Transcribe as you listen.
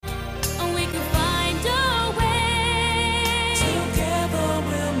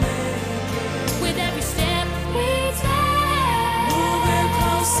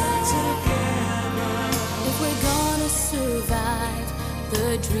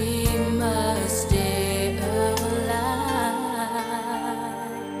must stay alive.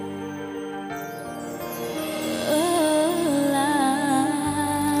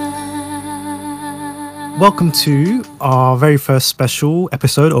 Welcome to our very first special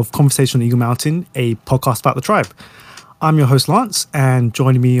episode of Conversation on Eagle Mountain, a podcast about the tribe. I'm your host, Lance, and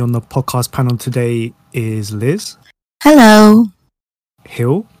joining me on the podcast panel today is Liz. Hello.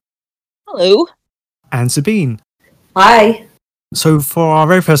 Hill. Hello. And Sabine. Hi. So for our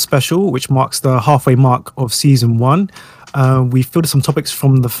very first special, which marks the halfway mark of season 1, we fielded some topics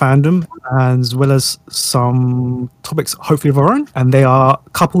from the fandom as well as some topics hopefully of our own. And they are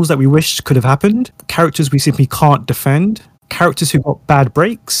couples that we wish could have happened, characters we simply can't defend, characters who got bad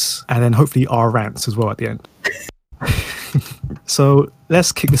breaks, and then hopefully our rants as well at the end. So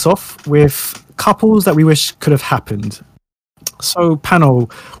let's kick this off with couples that we wish could have happened. So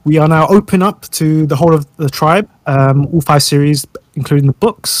panel, we are now open up to the whole of the tribe, all 5 series, including the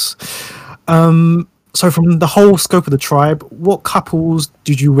books. So from the whole scope of the tribe, what couples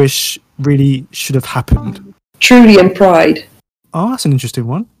did you wish really should have happened? Trudy and Pride. Oh, that's an interesting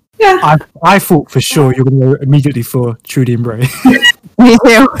one. Yeah. I thought for sure you were going to go immediately for Trudy and Bray. Me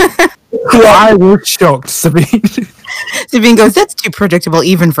too. I was shocked, Sabine. Sabine goes, that's too predictable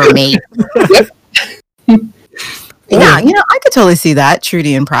even for me. Yeah, I could totally see that,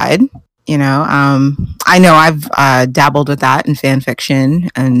 Trudy and Pride. I know I've dabbled with that in fan fiction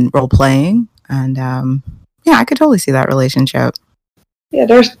and role playing, and I could totally see that relationship. Yeah,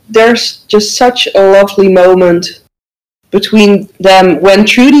 there's just such a lovely moment between them when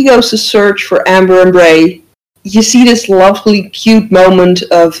Trudy goes to search for Amber and Bray. You see this lovely, cute moment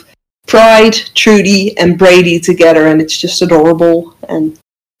of Pride, Trudy, and Brady together, and it's just adorable. And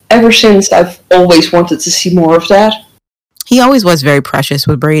ever since, I've always wanted to see more of that. He always was very precious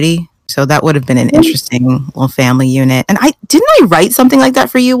with Brady, so that would have been an interesting little family unit. And didn't I write something like that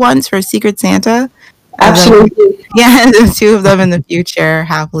for you once for Secret Santa? Absolutely. Yeah, the two of them in the future,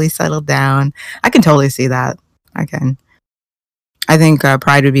 happily settled down. I can totally see that. I can. I think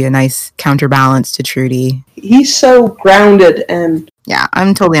Pride would be a nice counterbalance to Trudy. He's so grounded and... Yeah,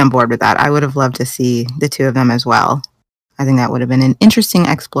 I'm totally on board with that. I would have loved to see the two of them as well. I think that would have been an interesting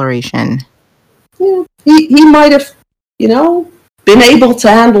exploration. Yeah, he might have, been able to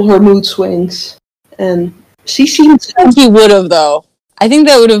handle her mood swings. And she seems... I think he would have, though. I think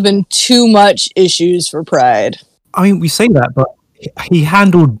that would have been too much issues for Pride. I mean, we say that, but he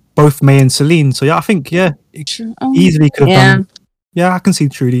handled both May and Celine. So, yeah, I think, easily could have done. Yeah, I can see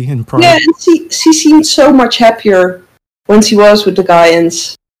Trudy and Pride. Yeah, and she seemed so much happier when she was with the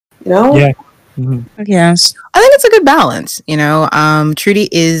Gaians, Yeah. Mm-hmm. Yes. I think it's a good balance, Trudy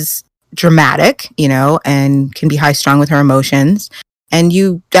is dramatic, and can be high-strung with her emotions. And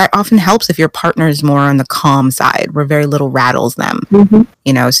that often helps if your partner is more on the calm side, where very little rattles them, so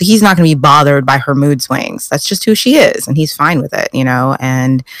he's not going to be bothered by her mood swings. That's just who she is, and he's fine with it,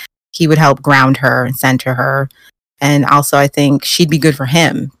 and he would help ground her and center her. And also, I think she'd be good for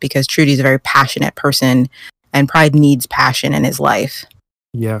him because Trudy's a very passionate person, and Pride needs passion in his life.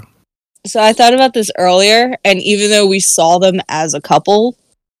 Yeah. So I thought about this earlier, and even though we saw them as a couple,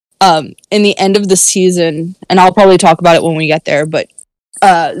 in the end of the season, and I'll probably talk about it when we get there, but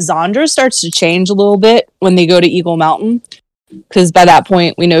Zandra starts to change a little bit when they go to Eagle Mountain, because by that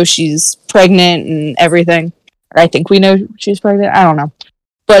point we know she's pregnant and everything. Or I think we know she's pregnant. I don't know.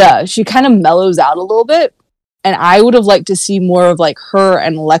 But she kind of mellows out a little bit, and I would have liked to see more of like her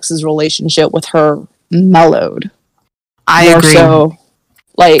and Lex's relationship with her mellowed. I agree. So,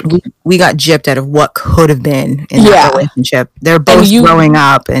 like, we got gypped out of what could have been in that relationship. They're both growing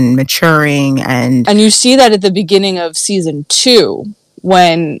up and maturing, and you see that at the beginning of season 2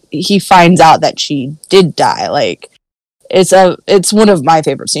 when he finds out that she did die. Like, it's one of my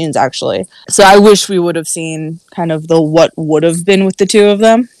favorite scenes, actually. So I wish we would have seen kind of the what would have been with the two of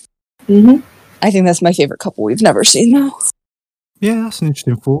them. Mm-hmm. I think that's my favorite couple we've never seen, though. Yeah, that's an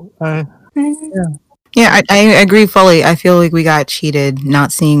interesting thought. Yeah, I agree fully. I feel like we got cheated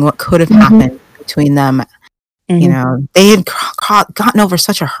not seeing what could have happened between them. They had gotten over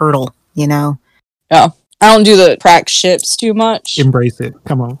such a hurdle, Yeah. I don't do the crack ships too much. Embrace it.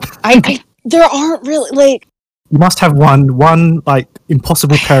 Come on. There aren't really, like... You must have one like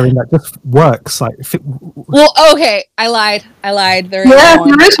impossible pairing that just works. Like, Well, okay, I lied. There is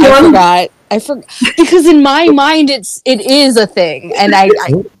one. There is one. I forgot because in my mind it is a thing, and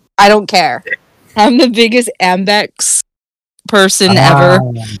I don't care. I'm the biggest Ambex person ever.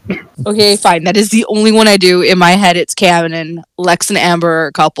 Okay, fine. That is the only one I do. In my head, it's canon. Lex and Amber are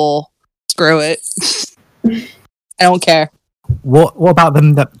a couple. Screw it. I don't care. What about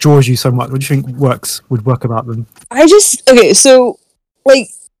them that draws you so much? What do you think would work about them? So, like,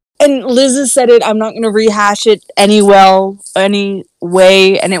 and Liz has said it. I'm not going to rehash it any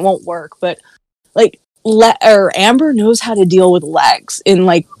way, and it won't work. But like, Amber knows how to deal with Lex in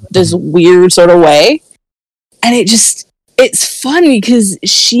like this weird sort of way, and it's fun because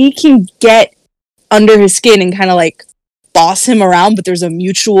she can get under his skin and kind of like boss him around, but there's a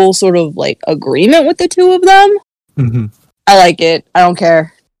mutual sort of like agreement with the two of them. Mm-hmm. I like it. I don't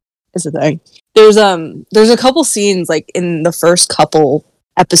care. It's a thing. There's a couple scenes like in the first couple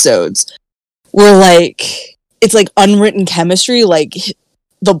episodes where like it's like unwritten chemistry, like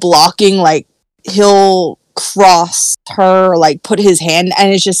the blocking, like he'll cross her, like put his hand,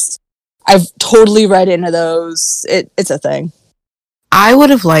 and it's just I've totally read into those. It's a thing. I would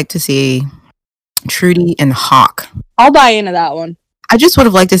have liked to see Trudy and Hawk. I'll buy into that one. I just would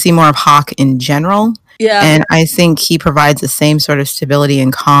have liked to see more of Hawk in general. Yeah. And I think he provides the same sort of stability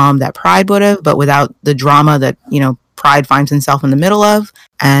and calm that Pride would have, but without the drama that, Pride finds himself in the middle of.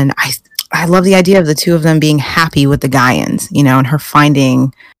 And I love the idea of the two of them being happy with the Gaians, and her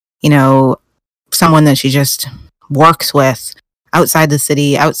finding, someone that she just works with outside the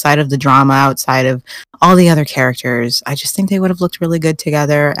city, outside of the drama, outside of all the other characters. I just think they would have looked really good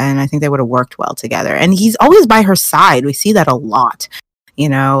together, and I think they would have worked well together. And he's always by her side. We see that a lot,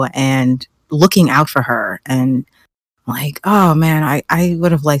 and looking out for her. And like, oh man, I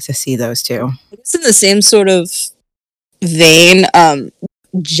would have liked to see those two. It's in the same sort of vein.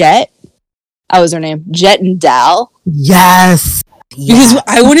 Jet. What was her name? Jet and Dal. Yes. Because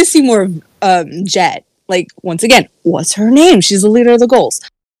I want to see more of Jet. Like, once again, what's her name? She's the leader of the Goals.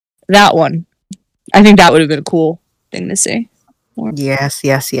 That one. I think that would have been a cool thing to see. Yes.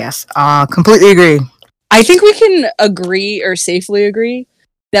 Completely agree. I think we can agree or safely agree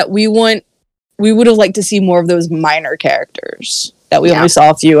that we would have liked to see more of those minor characters that we only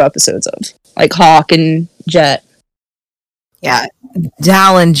saw a few episodes of. Like Hawk and Jet. Yeah.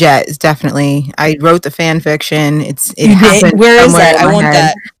 Dal and Jet is definitely, I wrote the fan fiction. It happened. Where is that? I want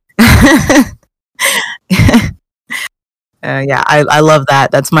that. I love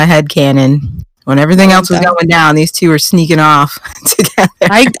that. That's my head canon. When everything else was going down, these two were sneaking off together.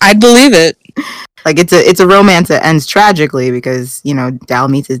 I'd believe it. Like it's a romance that ends tragically because Dal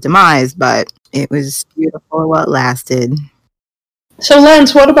meets his demise, but it was beautiful while it lasted. So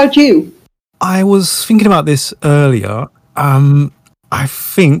Lance, what about you? I was thinking about this earlier. I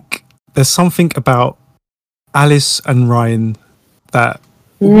think there's something about Alice and Ryan that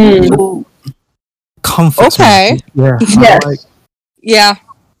comforts Okay. me. Yeah. Yes.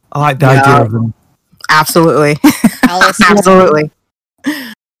 I like the idea of them. Absolutely. Alice. Absolutely.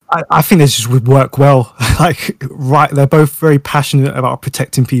 I think this just would work well. They're both very passionate about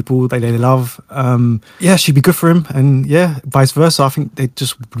protecting people they love. She'd be good for him, and vice versa. I think they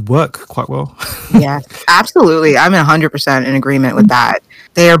just would work quite well. Yeah, absolutely. I'm 100% in agreement with that.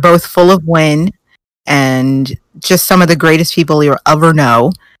 They are both full of win and just some of the greatest people you'll ever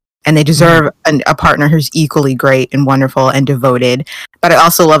know. And they deserve a partner who's equally great and wonderful and devoted. But I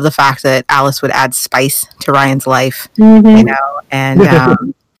also love the fact that Alice would add spice to Ryan's life, and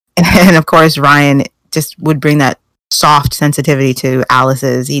of course Ryan just would bring that soft sensitivity to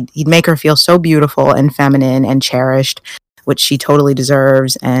Alice's. He'd make her feel so beautiful and feminine and cherished, which she totally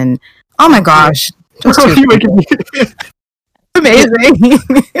deserves. And oh my gosh, amazing!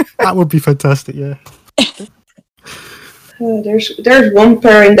 That would be fantastic. Yeah. There's one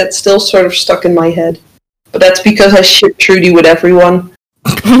pairing that's still sort of stuck in my head, but that's because I ship Trudy with everyone.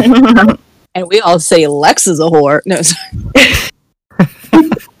 And we all say Lex is a whore. No, sorry.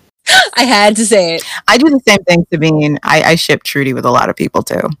 I had to say it. I do the same thing, Sabine. I ship Trudy with a lot of people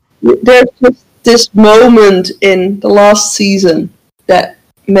too. There's just this moment in the last season that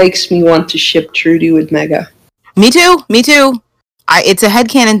makes me want to ship Trudy with Mega. Me too. It's a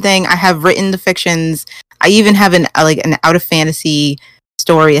headcanon thing. I have written the fictions. I even have an out of fantasy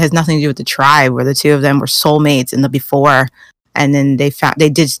story. It has nothing to do with the tribe, where the two of them were soulmates in the before, and then they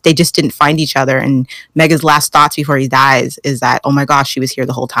just didn't find each other. And Mega's last thoughts before he dies is that, oh my gosh, she was here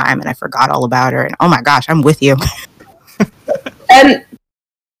the whole time, and I forgot all about her. And oh my gosh, I'm with you. And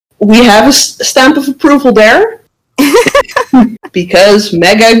we have a stamp of approval there because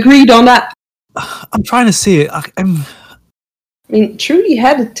Mega agreed on that. I'm trying to see it. I mean, Trudy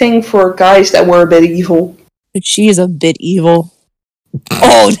had a thing for guys that were a bit evil. But she is a bit evil.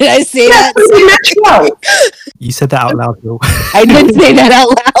 Oh, did I say that? You said that out loud, Bill. I did say that out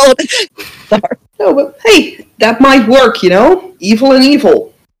loud. Sorry. No, but hey, that might work, Evil and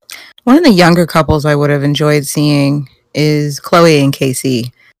evil. One of the younger couples I would have enjoyed seeing is Chloe and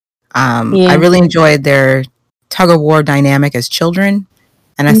Casey. I really enjoyed their tug-of-war dynamic as children,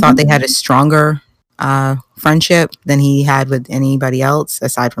 and I thought they had a stronger friendship than he had with anybody else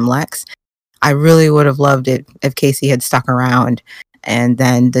aside from Lex. I really would have loved it if Casey had stuck around and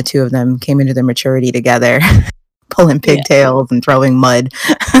then the two of them came into their maturity together, pulling pigtails and throwing mud.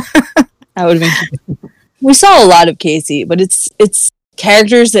 That would have been. We saw a lot of Casey, but it's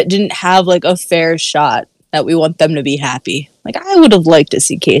characters that didn't have like a fair shot that we want them to be happy. Like I would have liked to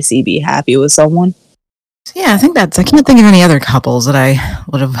see Casey be happy with someone. So yeah, I can't think of any other couples that I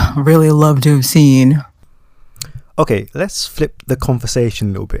would have really loved to have seen. Okay, let's flip the conversation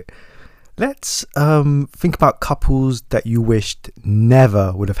a little bit. Let's think about couples that you wished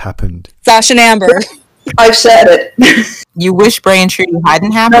never would have happened. Sasha and Amber. I've said it. You wish Bray and Trudy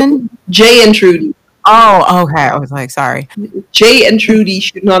hadn't happened? Jay and Trudy. Oh, okay. I was like, sorry. Jay and Trudy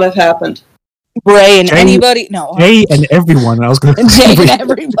should not have happened. Bray and Jay- anybody. No. Jay and everyone. I was going to Jay and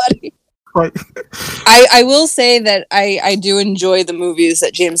everybody. Right. I will say that I do enjoy the movies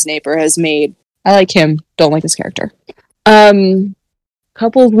that James Napier has made. I like him. Don't like his character.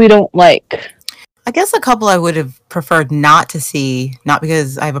 Couples we don't like. I guess a couple I would have preferred not to see, not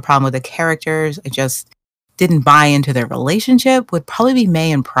because I have a problem with the characters, I just didn't buy into their relationship, would probably be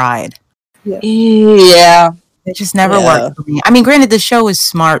May and Pride. Yeah. It just never worked for me. I mean, granted, the show was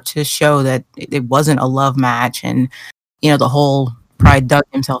smart to show that it wasn't a love match and, the whole Pride dug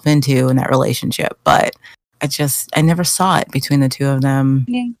himself into in that relationship. But I never saw it between the two of them.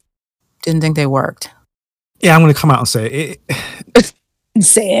 Yeah. Didn't think they worked. Yeah, I'm going to come out and say it.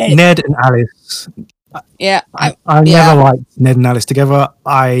 Say it. Ned and Alice. Yeah. I never liked Ned and Alice together.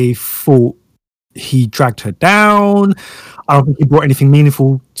 I thought he dragged her down. I don't think he brought anything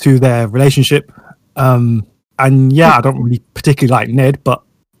meaningful to their relationship. And yeah, I don't really particularly like Ned, but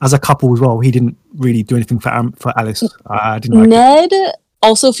as a couple as well, he didn't really do anything for Alice. I didn't like Ned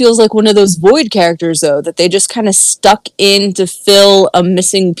also feels like one of those void characters, though, that they just kind of stuck in to fill a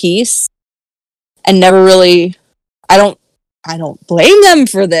missing piece and never really. I don't blame them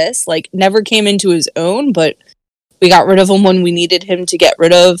for this. Like, never came into his own, but we got rid of him when we needed him to get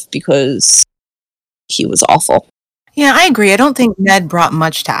rid of because he was awful. Yeah, I agree. I don't think Ned brought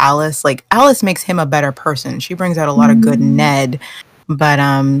much to Alice. Like, Alice makes him a better person. She brings out a lot of good in Ned. But,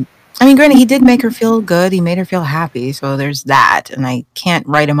 I mean, granted, he did make her feel good. He made her feel happy. So there's that. And I can't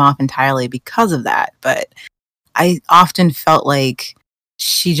write him off entirely because of that. But I often felt like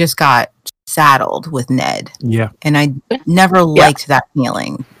she just got saddled with Ned. Yeah. And I never liked that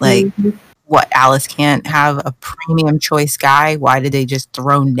feeling. Like, what, Alice can't have a premium choice guy? Why did they just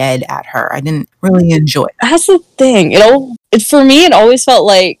throw Ned at her? I didn't really enjoy it. That's the thing. For me, it always felt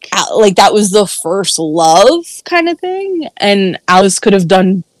like that was the first love kind of thing. And Alice could have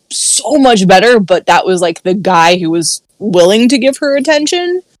done so much better, but that was like the guy who was willing to give her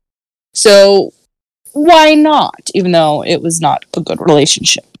attention. So why not? Even though it was not a good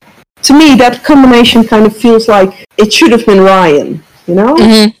relationship. To me, that combination kind of feels like it should have been Ryan, you know?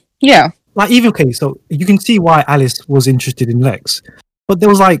 Mm-hmm. Yeah. Like, even, okay, so you can see why Alice was interested in Lex. But there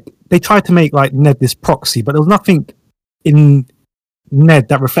was they tried to make Ned this proxy, but there was nothing in Ned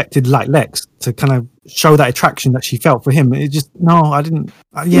that reflected like Lex to kind of show that attraction that she felt for him. It just, no, I didn't,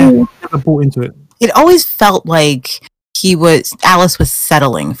 never bought into it. It always felt like Alice was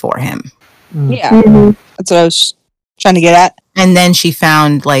settling for him. Yeah. Mhm. That's what I was trying to get at. And then she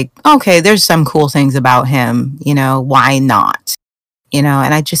found okay, there's some cool things about him, why not? And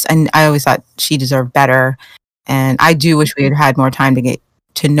I always thought she deserved better. And I do wish we had had more time to get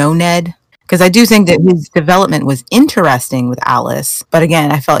to know Ned. Because I do think that his development was interesting with Alice. But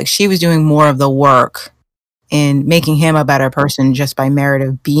again, I felt like she was doing more of the work in making him a better person just by merit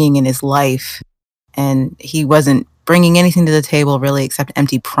of being in his life. And he wasn't bringing anything to the table really except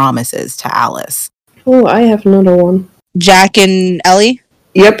empty promises to Alice. Oh, I have another one. Jack and Ellie.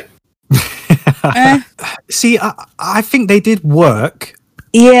 Yep. See, I think they did work.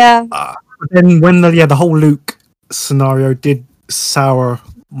 Yeah. But then when the whole Luke scenario did sour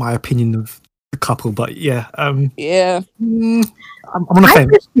my opinion of the couple, but yeah. Yeah. I'm on the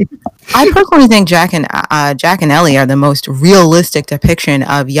fence. I personally think Jack and Ellie are the most realistic depiction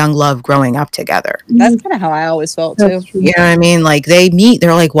of young love growing up together. That's kind of how I always felt too. That's true. You know what I mean? Like they meet,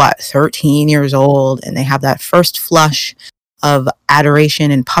 they're 13 years old, and they have that first flush of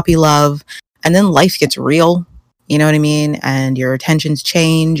adoration and puppy love, and then life gets real. You know what I mean? And your attentions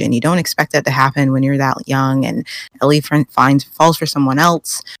change, and you don't expect that to happen when you're that young. And Ellie falls for someone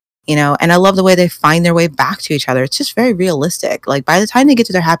else. And I love the way they find their way back to each other. It's just very realistic. Like by the time they get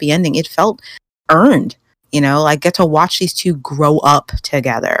to their happy ending, it felt earned. I get to watch these two grow up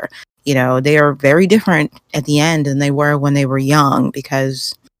together. They are very different at the end than they were when they were young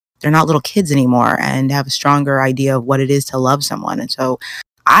because they're not little kids anymore and have a stronger idea of what it is to love someone. And so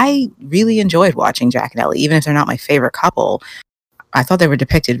I really enjoyed watching Jack and Ellie, even if they're not my favorite couple. I thought they were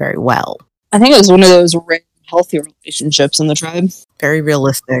depicted very well. I think it was one of those rare, healthy relationships in the tribe. Very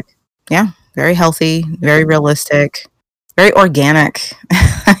realistic. Yeah, very healthy, very realistic, very organic.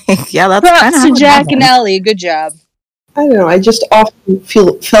 Yeah, that's kind Props of to Jack and Ellie. Good job. I don't know. I just often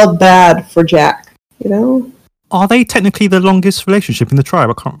felt bad for Jack. You know, Are they technically the longest relationship in the tribe?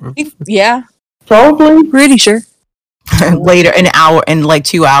 I can't remember. Yeah, probably. pretty sure. Later, an hour, in like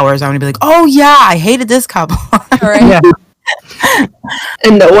 2 hours, I'm gonna be like, oh yeah, I hated this couple. All right. Yeah.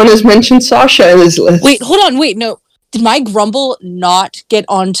 And no one has mentioned Sasha in his list. Wait, hold on. Wait, no. Did my grumble not get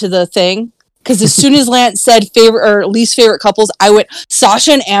onto the thing? Because as soon as Lance said favorite or least favorite couples, I went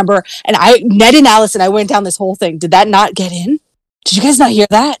Sasha and Amber, and Ned and Alice, and I went down this whole thing. Did that not get in? Did you guys not hear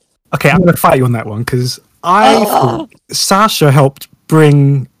that? Okay, I'm going to fight you on that one because I thought Sasha helped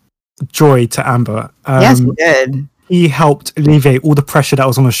bring joy to Amber. Yes, he did. He helped alleviate all the pressure that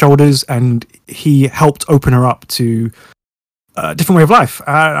was on her shoulders, and he helped open her up to a different way of life.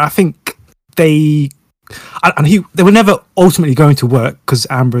 I think they were never ultimately going to work because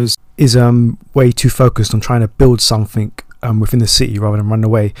Amber's is way too focused on trying to build something within the city rather than run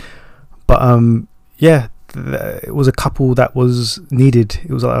away. But yeah, it was a couple that was needed.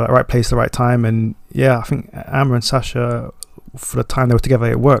 It was at the right place, the right time, and yeah, I think Amber and Sasha, for the time they were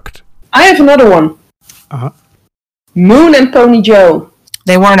together, it worked. I have another one. Uh-huh. Moon and Pony Joe.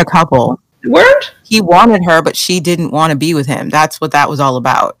 They weren't a couple. They weren't? He wanted her, but she didn't want to be with him. That's what that was all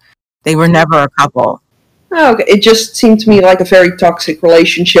about. They were never a couple. Oh, okay. It just seemed to me like a very toxic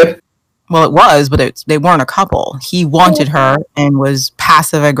relationship. Well, it was, but they weren't a couple. He wanted her and was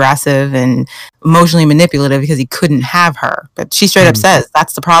passive aggressive and emotionally manipulative because he couldn't have her. But she straight up says,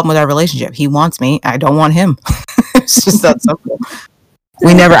 that's the problem with our relationship. He wants me. I don't want him. It's just that simple.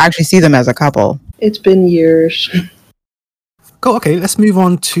 We never actually see them as a couple. It's been years. Cool. Okay, let's move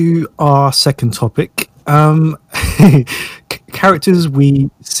on to our second topic. Characters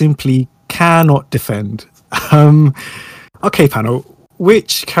we simply cannot defend. Okay, panel.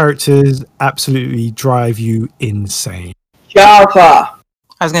 Which characters absolutely drive you insane? Java.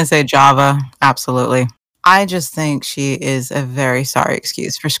 I was going to say Java. Absolutely. I just think she is a very sorry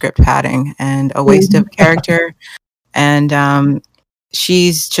excuse for script padding and a waste of character. And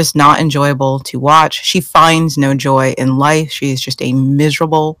she's just not enjoyable to watch. She finds no joy in life. She's just a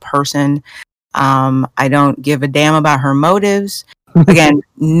miserable person. I don't give a damn about her motives. Again,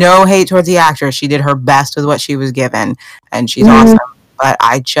 no hate towards the actress. She did her best with what she was given, and she's awesome. But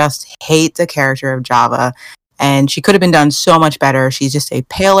I just hate the character of Java, and she could have been done so much better. She's just a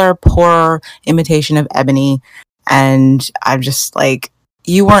paler, poorer imitation of Ebony, and I'm just like,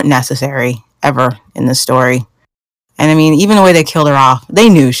 you weren't necessary ever in this story. And I mean, even the way they killed her off, they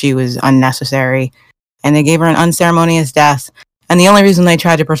knew she was unnecessary, and they gave her an unceremonious death. And the only reason they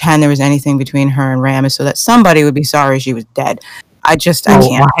tried to pretend there was anything between her and Ram is so that somebody would be sorry she was dead. I can't.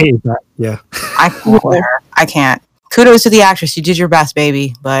 I hated that. Yeah. I can't with her. I can't. Kudos to the actress. You did your best,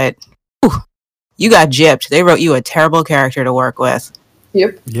 baby. But you got gypped. They wrote you a terrible character to work with.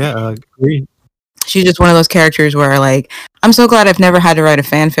 Yep. Yeah, I agree. She's just one of those characters where, like, I'm so glad I've never had to write a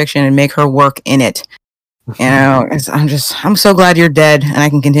fan fiction and make her work in it. You know, I'm so glad you're dead and I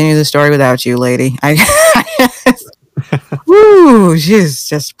can continue the story without you, lady. Woo, she's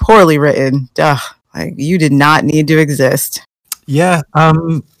just poorly written. Duh. Like, you did not need to exist. Yeah.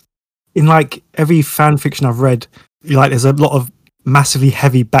 In like every fan fiction I've read, there's a lot of massively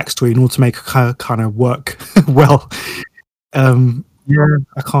heavy backstory in order to make her kind of work well. Yeah,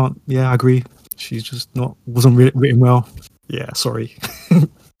 I can't. Yeah, I agree. She's just wasn't written well. Yeah, sorry.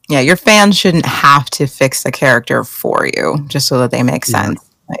 Yeah, your fans shouldn't have to fix the character for you just so that they make sense.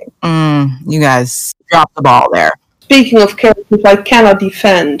 Like, you guys dropped the ball there. Speaking of characters I cannot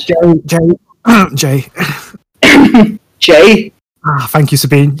defend. Jay. Jay. Thank you,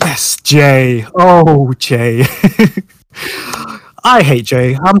 Sabine. Yes, Jay. Oh, Jay. I hate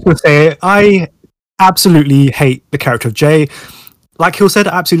Jay. I'm going to say it. I absolutely hate the character of Jay. Like Hill said,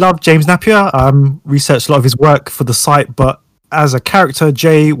 I absolutely love James Napier. Researched a lot of his work for the site, but as a character,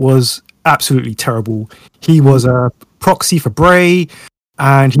 Jay was absolutely terrible. He was a proxy for Bray,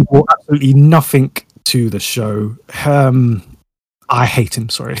 and he brought absolutely nothing to the show. I hate him,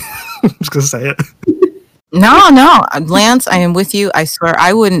 sorry. I'm just going to say it. No, Lance, I am with you. I swear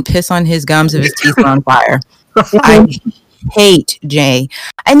I wouldn't piss on his gums if his teeth were on fire. I hate Jay.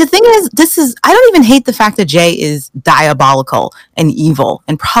 And the thing is, I don't even hate the fact that Jay is diabolical and evil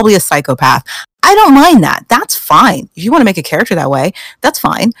and probably a psychopath. I don't mind that. That's fine. If you want to make a character that way, that's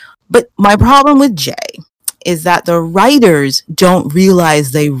fine. But my problem with Jay is that the writers don't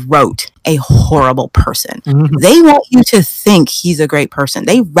realize they wrote a horrible person. They want you to think he's a great person.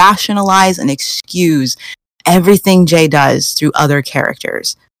 They rationalize and excuse everything Jay does through other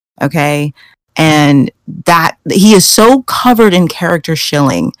characters. Okay? And that he is so covered in character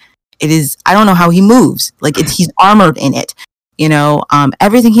shilling. It is, I don't know how he moves. Like he's armored in it. You know,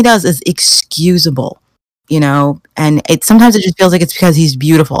 everything he does is excusable. You know, and sometimes it just feels like it's because he's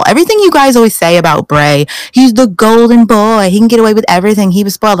beautiful. Everything you guys always say about Bray, he's the golden boy, he can get away with everything, he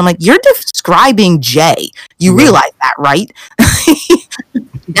was spoiled. I'm like, you're describing Jay. You realize that, right?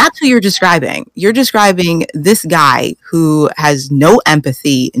 That's who you're describing. You're describing this guy who has no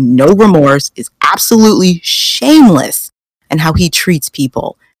empathy, no remorse, is absolutely shameless in how he treats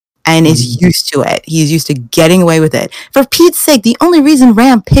people. And is used to it. He's used to getting away with it. For Pete's sake, the only reason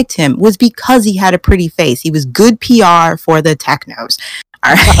Ram picked him was because he had a pretty face. He was good PR for the technos.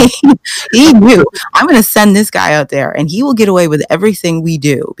 All right. He knew, I'm going to send this guy out there and he will get away with everything we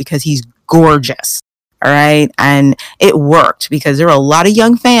do because he's gorgeous. All right. And it worked because there were a lot of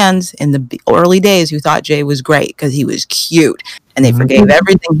young fans in the early days who thought Jay was great because he was cute and they forgave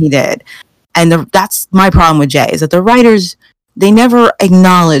everything he did. And that's my problem with Jay, is that the writers, they never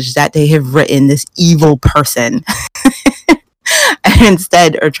acknowledge that they have written this evil person and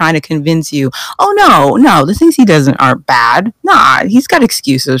instead are trying to convince you, oh, no, the things he does aren't bad. Nah, he's got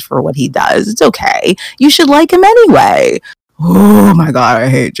excuses for what he does. It's okay. You should like him anyway. Oh my God, I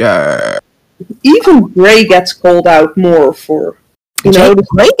hate Jay. Even Bray gets called out more for, you know.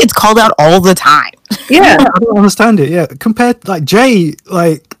 Bray gets called out all the time. Yeah. I don't understand it. Yeah. Compared, like, Jay,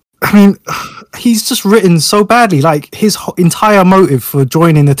 like, I mean, he's just written so badly. Like, his entire motive for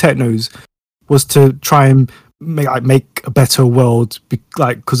joining the Technos was to try and make a better world,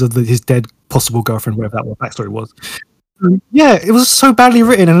 because of his dead possible girlfriend, whatever that backstory was. Yeah, it was so badly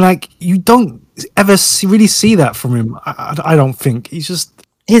written, and like you don't ever really see that from him. I don't think he's just,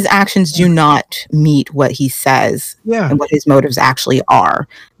 his actions do not meet what he says and what his motives actually are.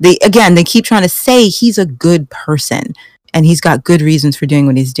 They keep trying to say he's a good person. And he's got good reasons for doing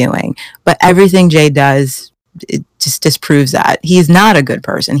what he's doing. But everything Jay does, it just disproves that. He is not a good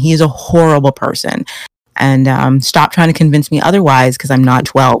person. He is a horrible person. And stop trying to convince me otherwise, because I'm not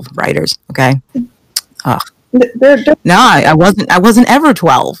 12, writers, okay? Ugh. No, I wasn't ever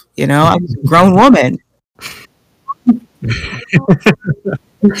 12, you know? I was a grown woman.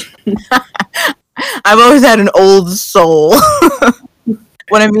 I've always had an old soul.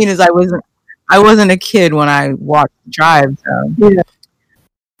 What I mean is I wasn't a kid when I walked the drive. So. Yeah.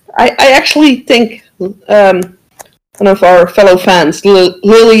 I actually think one of our fellow fans,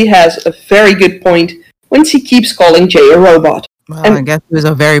 Lily, has a very good point when she keeps calling Jay a robot. Well, I guess he was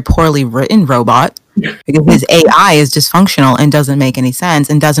a very poorly written robot because his AI is dysfunctional and doesn't make any sense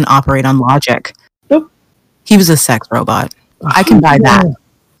and doesn't operate on logic. Nope. He was a sex robot. I can buy that.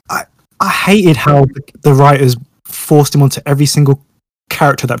 I hated how the writers forced him onto every single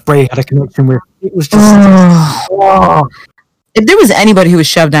character that Bray had a connection with. It was just if there was anybody who was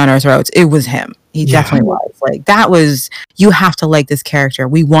shoved down our throats, it was him. He definitely was. Like, that was, you have to like this character.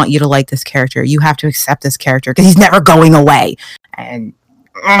 We want you to like this character. You have to accept this character because he's never going away. And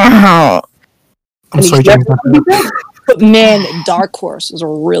I'm sorry, James. But man, Dark Horse was a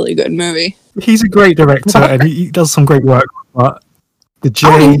really good movie. He's a great director and he does some great work, but the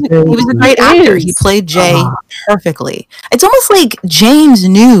Jay, he was a great actor. He played Jay perfectly. It's almost like James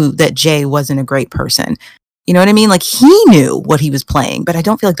knew that Jay wasn't a great person. You know what I mean? Like, he knew what he was playing, but I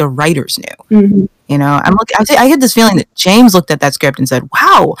don't feel like the writers knew. Mm-hmm. You know, I had this feeling that James looked at that script and said,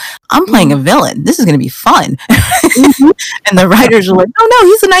 "Wow, I'm playing a villain. This is going to be fun." And the writers were like, "No,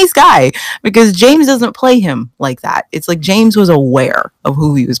 he's a nice guy," because James doesn't play him like that. It's like James was aware of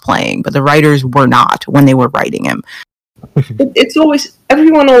who he was playing, but the writers were not when they were writing him. It's always,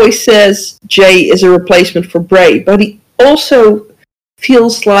 everyone always says Jay is a replacement for Bray, but he also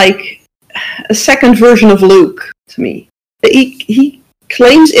feels like a second version of Luke to me. He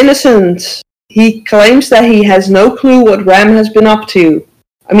claims innocence. He claims that he has no clue what Ram has been up to.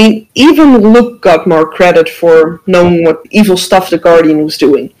 I mean, even Luke got more credit for knowing what evil stuff the Guardian was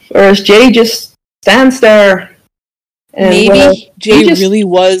doing. Whereas Jay just stands there. And, maybe Jay really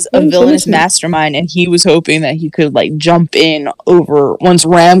was a villainous mastermind, and he was hoping that he could like jump in over once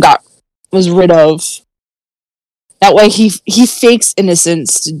Ram was rid of. That way he fakes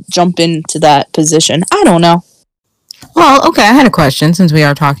innocence to jump into that position. I don't know. Well, okay, I had a question since we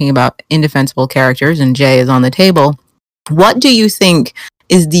are talking about indefensible characters and Jay is on the table. What do you think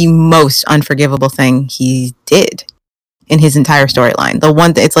is the most unforgivable thing he did in his entire storyline? The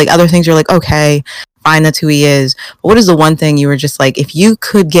one it's like other things you're like, okay, fine, that's who he is. But what is the one thing you were just like, if you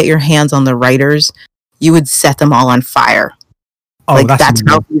could get your hands on the writers, you would set them all on fire. Oh, Like that's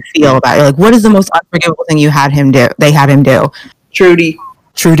how amazing. you feel about it. Like, what is the most unforgivable thing you had him do? They had him do. Trudy.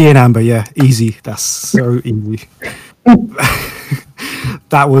 Trudy and Amber, yeah, easy. That's so easy.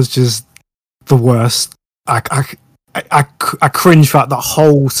 That was just the worst. I cringe throughout the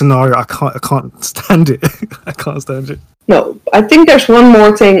whole scenario. I can't stand it. I can't stand it. No, I think there's one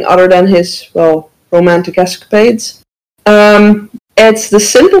more thing other than his, well, romantic escapades. It's the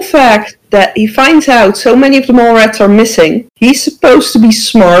simple fact that he finds out so many of the mole rats are missing. He's supposed to be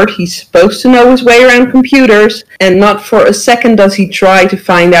smart, he's supposed to know his way around computers, and not for a second does he try to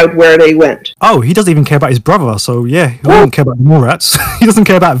find out where they went. Oh, he doesn't even care about his brother. So yeah, he doesn't care about the mole rats. He doesn't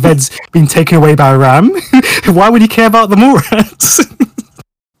care about Veds being taken away by Ram. Why would he care about the mole rats?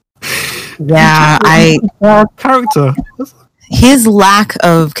 Yeah, Character. his lack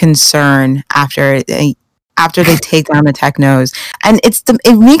of concern after they take down the technos, and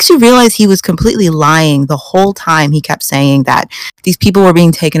it makes you realize he was completely lying the whole time. He kept saying that these people were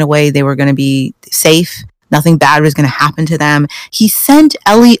being taken away, they were going to be safe, nothing bad was going to happen to them. He sent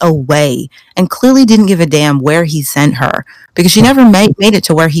Ellie away and clearly didn't give a damn where he sent her, because she never made it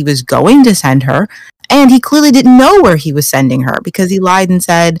to where he was going to send her, and he clearly didn't know where he was sending her because he lied and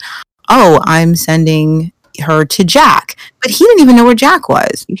said, oh, I'm sending her to Jack, but he didn't even know where Jack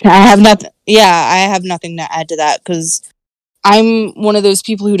was. I have nothing. Yeah, I have nothing to add to that because I'm one of those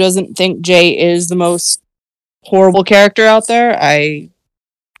people who doesn't think Jay is the most horrible character out there. I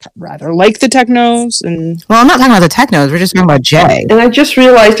rather like the Technos, and Well, I'm not talking about the technos, we're just talking about Jay. And I just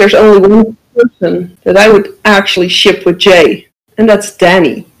realized there's only one person that I would actually ship with Jay, and that's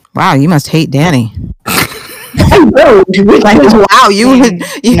Danny. Wow, you must hate Danny. I know. Like, wow, you would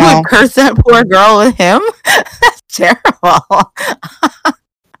No. would curse that poor girl with him? That's terrible.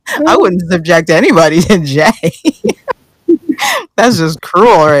 I wouldn't subject anybody to Jay. That's just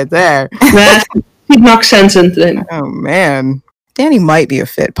cruel right there. Nah, he'd knock sense into him. Oh man. Danny might be a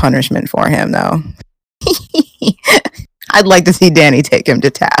fit punishment for him though. I'd like to see Danny take him to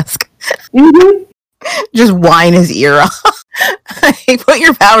task. Mm-hmm. Just whine his ear off. Put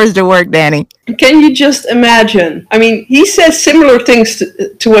your powers to work, Danny. Can you just imagine? I mean, he says similar things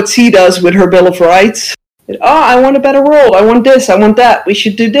to what C does with her Bill of Rights. Oh, I want a better world. I want this. I want that. We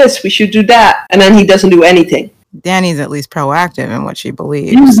should do this. We should do that. And then he doesn't do anything. Danny's at least proactive in what she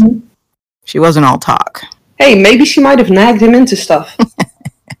believes. Mm-hmm. She wasn't all talk. Hey, maybe she might have nagged him into stuff.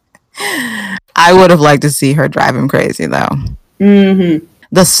 I would have liked to see her drive him crazy, though. Mm-hmm.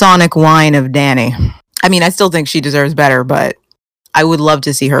 The sonic whine of Danny. I mean, I still think she deserves better, but I would love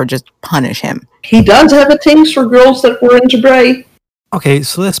to see her just punish him. He does have a thing for girls that were into Bray. Okay,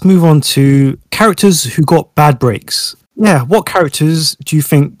 so let's move on to characters who got bad breaks. Yeah, what characters do you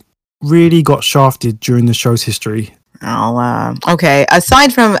think really got shafted during the show's history? Okay,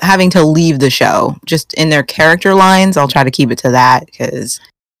 aside from having to leave the show, just in their character lines, I'll try to keep it to that, because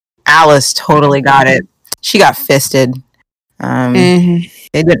Alice totally got it. She got fisted. They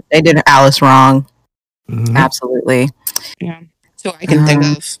did Alice wrong. Mhm. Absolutely. so I can think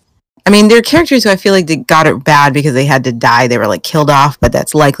of. I mean, there are characters who I feel like they got it bad because they had to die. They were like killed off, but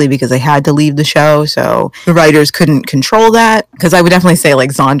that's likely because they had to leave the show. So the writers couldn't control that. Because I would definitely say like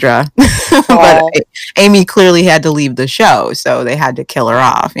Zandra, but Amy clearly had to leave the show, so they had to kill her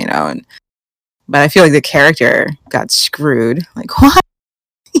off, you know. But I feel like the character got screwed. Like, what?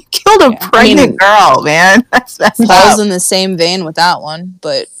 You killed a pregnant girl, man. That's Falls up. in the same vein with that one,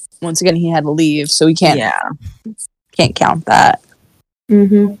 but once again, he had to leave, so we can't count that.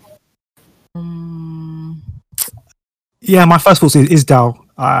 Mm-hmm. Yeah, my first thought is Dal.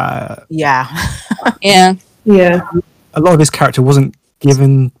 Yeah. Yeah. Yeah. A lot of his character wasn't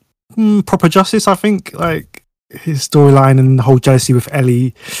given proper justice, I think. Like, his storyline and the whole jealousy with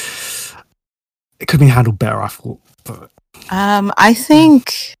Ellie, it could have been handled better, I thought. But I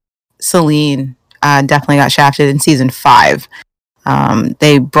think Celine definitely got shafted in season 5.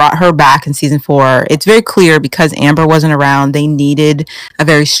 They brought her back in season 4. It's very clear because Amber wasn't around, they needed a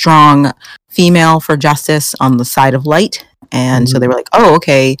very strong female for justice on the side of light. And so they were like, oh,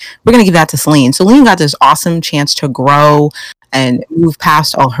 okay, we're going to give that to Celine. Celine got this awesome chance to grow and move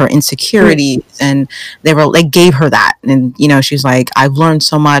past all her insecurities. And they gave her that. And, you know, she's like, I've learned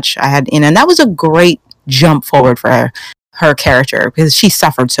so much. And that was a great jump forward for her character because she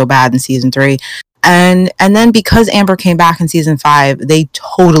suffered so bad in season 3. And then because Amber came back in season 5, they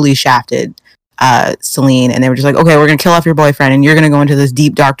totally shafted Celine, and they were just like, okay, we're gonna kill off your boyfriend and you're gonna go into this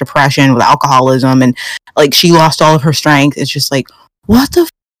deep dark depression with alcoholism, and like she lost all of her strength. It's just like, what the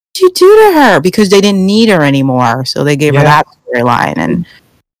did you do to her? Because they didn't need her anymore, so they gave her that storyline, and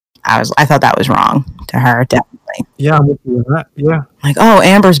I thought that was wrong to her, definitely. Yeah, I'm with you on that. Yeah. Like, oh,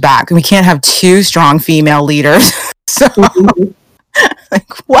 Amber's back. We can't have two strong female leaders. So,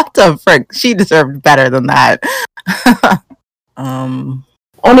 like, what the frick? She deserved better than that. On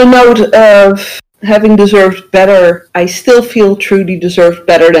a note of having deserved better, I still feel Trudy deserved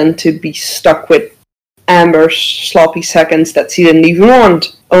better than to be stuck with Amber's sloppy seconds that she didn't even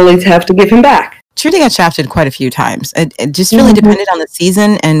want, only to have to give him back. Trudy got shafted quite a few times. It just really depended on the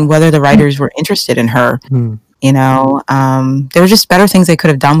season and whether the writers were interested in her. You know, there were just better things they could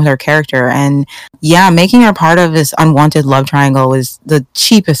have done with her character. And yeah, making her part of this unwanted love triangle was the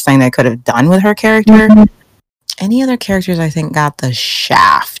cheapest thing they could have done with her character. Any other characters I think got the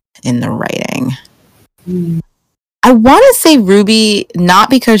shaft in the writing? I want to say Ruby, not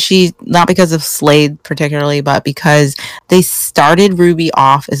because of Slade particularly, but because they started Ruby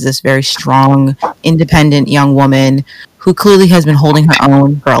off as this very strong, independent young woman who clearly has been holding her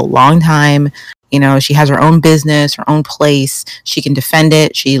own for a long time. You know, she has her own business, her own place. She can defend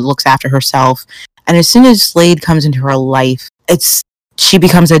it. She looks after herself. And as soon as Slade comes into her life, she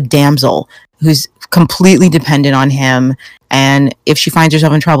becomes a damsel who's completely dependent on him. And if she finds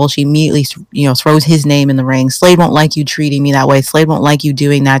herself in trouble, she immediately, throws his name in the ring. Slade won't like you treating me that way. Slade won't like you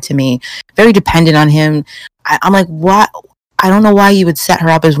doing that to me. Very dependent on him. I'm like, what? I don't know why you would set her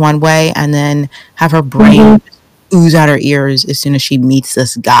up as one way and then have her brain ooze out her ears as soon as she meets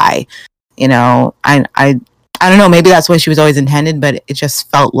this guy. You know, I don't know. Maybe that's the way she was always intended, but it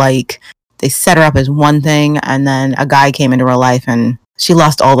just felt like they set her up as one thing, and then a guy came into her life, and she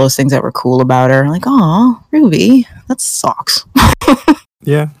lost all those things that were cool about her. Like, oh, Ruby, that sucks.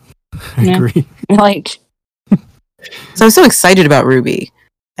 Yeah, I agree. Like, so I was so excited about Ruby,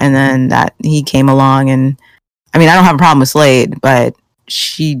 and then that he came along, and I mean, I don't have a problem with Slade, but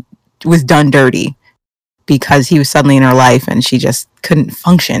she was done dirty because he was suddenly in her life and she just couldn't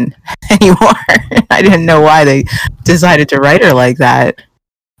function anymore. I didn't know why they decided to write her like that.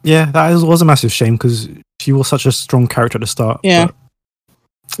 Yeah, that was a massive shame because she was such a strong character at the start. Yeah.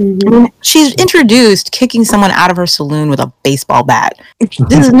 She's introduced kicking someone out of her saloon with a baseball bat.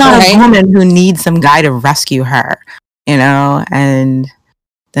 This is not a woman who needs some guy to rescue her, you know? And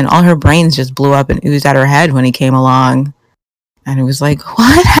then all her brains just blew up and oozed out her head when he came along. And it was like,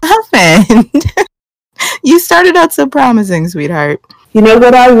 what happened? You started out so promising, sweetheart. You know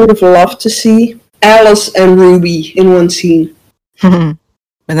what I would have loved to see? Alice and Ruby in one scene. But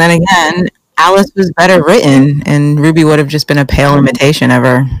then again, Alice was better written, and Ruby would have just been a pale imitation of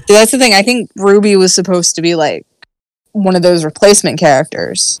her. That's the thing. I think Ruby was supposed to be like one of those replacement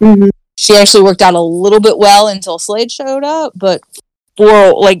characters. She actually worked out a little bit well until Slade showed up, but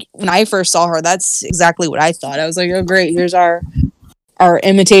when I first saw her, that's exactly what I thought. I was like, oh great, here's our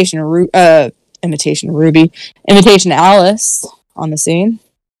imitation Alice on the scene.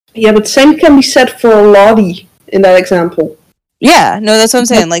 Yeah, but same can be said for Lottie in that example. Yeah, no, that's what I'm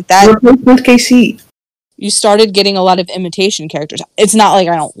saying. Like that replacement KC. You started getting a lot of imitation characters. It's not like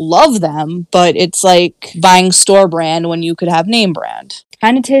I don't love them, but it's like buying store brand when you could have name brand.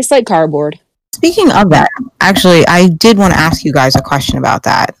 Kind of tastes like cardboard. Speaking of that, actually, I did want to ask you guys a question about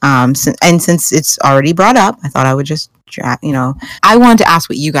that. Since it's already brought up, I thought I would just, I wanted to ask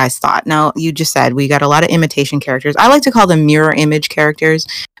what you guys thought. Now, you just said we got a lot of imitation characters. I like to call them mirror image characters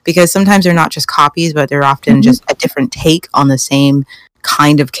because sometimes they're not just copies, but they're often just a different take on the same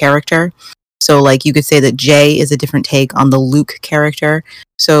kind of character. So, like, you could say that Jay is a different take on the Luke character.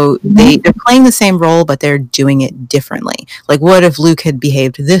 So they're playing the same role, but they're doing it differently. Like, what if Luke had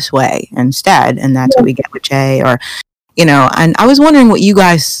behaved this way instead? And that's what we get with Jay. Or, and I was wondering what you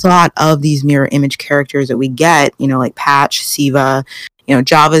guys thought of these mirror image characters that we get, like Patch, Siva.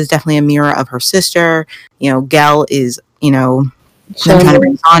 Java is definitely a mirror of her sister. Gel is, them trying to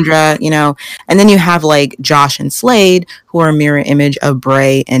bring Sandra, And then you have, like, Josh and Slade, who are a mirror image of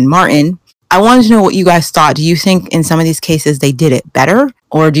Bray and Martin. I wanted to know what you guys thought. Do you think in some of these cases they did it better,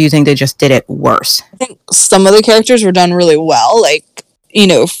 or do you think they just did it worse? I think some of the characters were done really well. Like,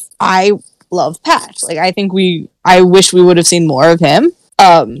 I love Patch. Like, I wish we would have seen more of him.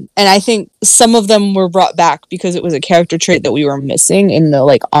 And I think some of them were brought back because it was a character trait that we were missing in the,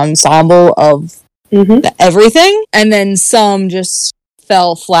 like, ensemble of the everything. And then some just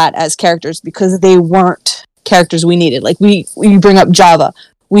fell flat as characters because they weren't characters we needed. Like, we bring up Java.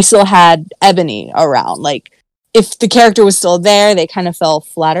 We still had Ebony around. Like, if the character was still there, they kind of fell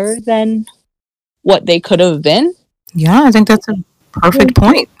flatter than what they could have been. Yeah, I think that's a perfect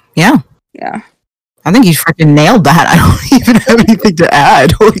point. Yeah. Yeah. I think you freaking nailed that. I don't even have anything to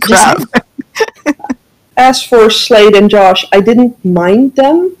add. Holy crap. As for Slade and Josh, I didn't mind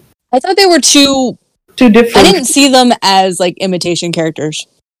them. I thought they were too different. I didn't see them as, like, imitation characters.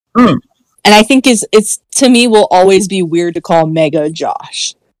 and I think it's to me will always be weird to call Mega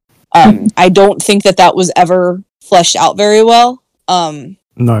Josh. I don't think that was ever fleshed out very well.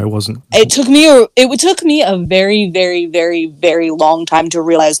 No, it wasn't. It took me a very, very, very, very long time to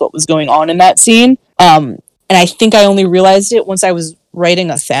realize what was going on in that scene. And I think I only realized it once I was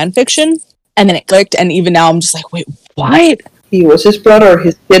writing a fan fiction, and then it clicked. And even now, I'm just like, wait, what? He was his brother,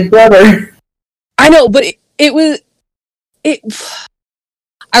 his kid brother. I know, but it was.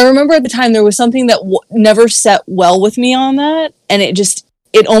 I remember at the time there was something that never set well with me on that, and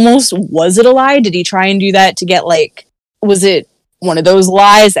it almost was it a lie? Did he try and do that to get like? Was it one of those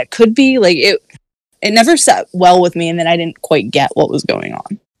lies that could be like it? It never set well with me, and then I didn't quite get what was going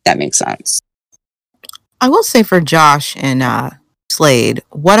on. That makes sense. I will say for Josh and Slade,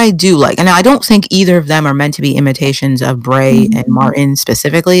 what I do like, and I don't think either of them are meant to be imitations of Bray and Martin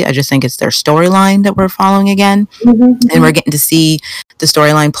specifically. I just think it's their storyline that we're following again. And we're getting to see the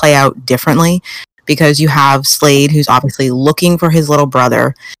storyline play out differently because you have Slade, who's obviously looking for his little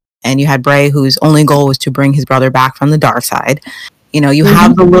brother, and you had Bray, whose only goal was to bring his brother back from the dark side. You know, you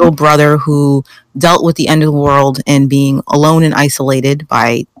have the little brother who dealt with the end of the world and being alone and isolated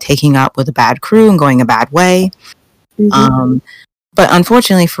by taking up with a bad crew and going a bad way. But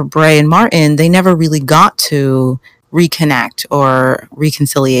unfortunately for Bray and Martin, they never really got to reconnect or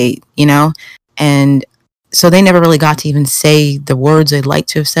reconciliate, you know? And so they never really got to even say the words they'd like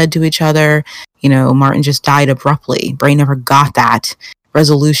to have said to each other. You know, Martin just died abruptly. Bray never got that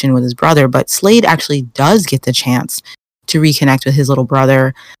resolution with his brother, but Slade actually does get the chance to reconnect with his little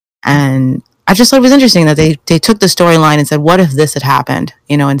brother. And I just thought it was interesting that they took the storyline and said, what if this had happened,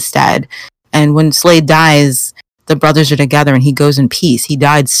 you know, instead? And when Slade dies, the brothers are together and he goes in peace. He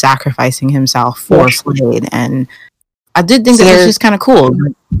died sacrificing himself for Slade. And I did think that was just kind of cool.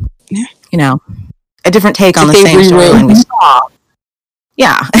 Yeah. You know, a different take on the same storyline we saw.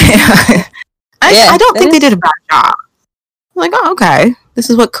 Yeah. I don't think they did a bad job. I'm like, oh, okay. This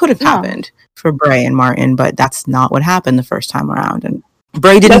is what could have happened for Bray and Martin, but that's not what happened the first time around. And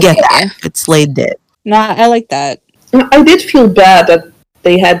Bray didn't get that, but Slade did. No, I like that. I did feel bad that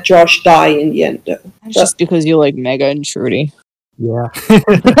they had Josh die in the end, though. That's just because you like Mega and Trudy. Yeah.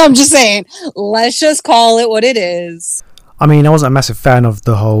 I'm just saying, let's just call it what it is. I mean, I wasn't a massive fan of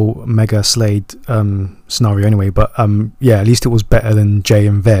the whole Mega Slade scenario anyway, but yeah, at least it was better than Jay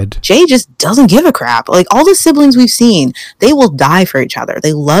and Ved. Jay just doesn't give a crap. Like, all the siblings we've seen, they will die for each other.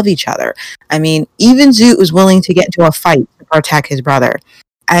 They love each other. I mean, even Zoot was willing to get into a fight to protect his brother.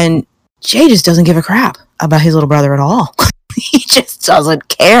 And Jay just doesn't give a crap about his little brother at all. He just doesn't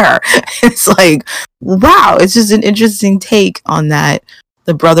care. It's like, wow, it's just an interesting take on that,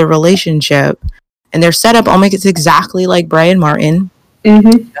 the brother relationship. And their setup almost exactly like Bray and Martin. You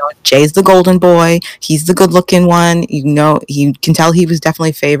know, Jay's the golden boy. He's the good-looking one. You know, you can tell he was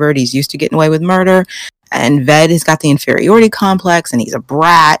definitely favored. He's used to getting away with murder. And Ved has got the inferiority complex, and he's a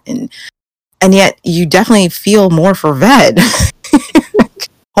brat. And yet, you definitely feel more for Ved.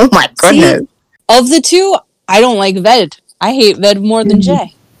 Oh my goodness! See, of the two, I don't like Ved. I hate Ved more than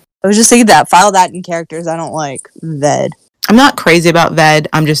Jay. I was just saying that. File that in characters. I don't like Ved. I'm not crazy about Ved.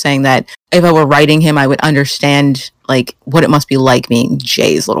 I'm just saying that if I were writing him, I would understand like what it must be like being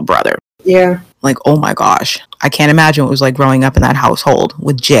Jay's little brother. Yeah. Like, oh my gosh. I can't imagine what it was like growing up in that household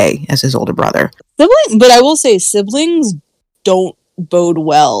with Jay as his older brother. But I will say siblings don't bode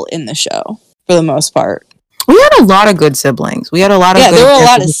well in the show for the most part. We had a lot of good siblings. We had a lot of good there were a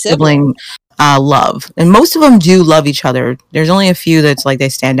lot of sibling love. And most of them do love each other. There's only a few that's like they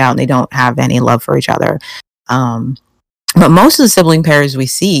stand out and they don't have any love for each other. But most of the sibling pairs we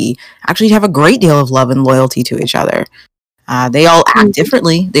see actually have a great deal of love and loyalty to each other. They all act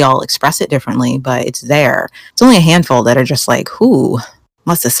differently. They all express it differently, but it's there. It's only a handful that are just like, who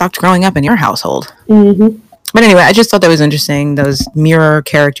must have sucked growing up in your household. But anyway, I just thought that was interesting. Those mirror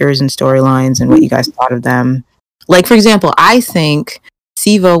characters and storylines and what you guys thought of them. Like, for example, I think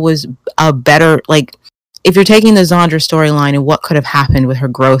Siva was a better, like, if you're taking the Zandra storyline and what could have happened with her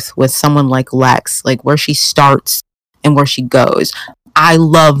growth with someone like Lex, like where she starts and where she goes. I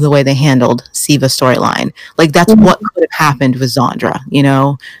love the way they handled Siva's storyline. Like, that's what could have happened with Zandra, you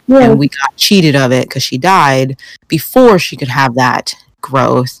know? Yeah. And we got cheated of it because she died before she could have that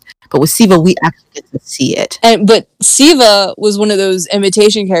growth. But with Siva, we actually get to see it. But Siva was one of those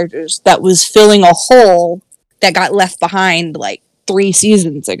imitation characters that was filling a hole that got left behind like 3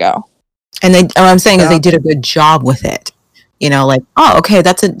 seasons ago. And what I'm saying is they did a good job with it. You know, like, oh, okay,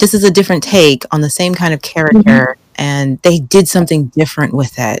 this is a different take on the same kind of character, and they did something different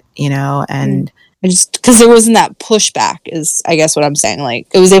with it, you know, and just because there wasn't that pushback is, I guess, what I'm saying. Like,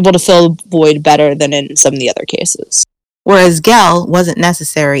 it was able to fill the void better than in some of the other cases. Whereas Gel wasn't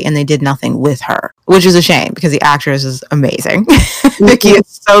necessary and they did nothing with her, which is a shame because the actress is amazing. Vicky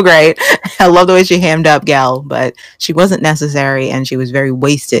is so great. I love the way she hammed up Gel, but she wasn't necessary and she was very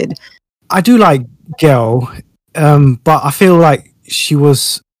wasted. I do like Gel, but I feel like she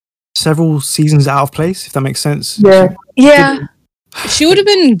was several seasons out of place, if that makes sense. Yeah. Yeah. She would have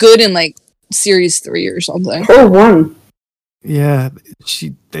been good in like series 3 or something. Or one. Yeah,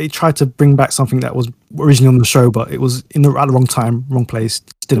 they tried to bring back something that was originally on the show, but it was at the wrong time, wrong place.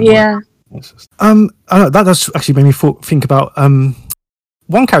 Didn't work. I know, that does actually make me think about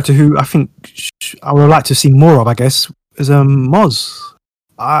one character who I think I would like to see more of. I guess is Moz.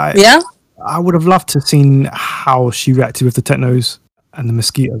 I would have loved to have seen how she reacted with the technos and the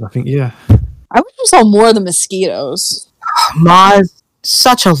mosquitoes. I think I wish we saw more of the mosquitoes. Maz,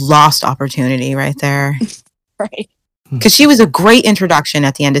 such a lost opportunity right there. Right. Because she was a great introduction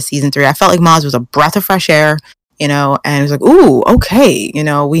at the end of season 3. I felt like Maz was a breath of fresh air, you know, and it was like, ooh, okay, you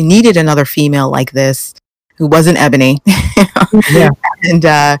know, we needed another female like this who wasn't Ebony. Yeah.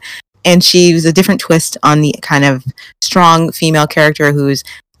 And she was a different twist on the kind of strong female character who's,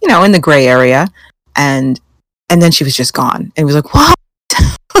 you know, in the gray area. And then she was just gone. It was like, what?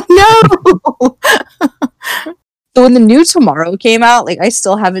 No! So when the new Tomorrow came out, like I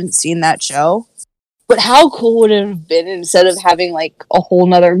still haven't seen that show. But how cool would it have been instead of having like a whole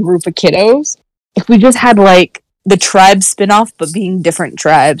nother group of kiddos if we just had like the tribe spinoff but being different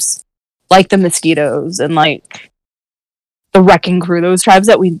tribes, like the mosquitoes and like the Wrecking Crew, those tribes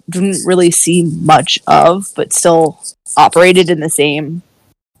that we didn't really see much of but still operated in the same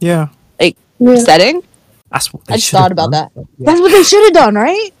setting. That's what I just thought about that. Yeah. That's what they should have done,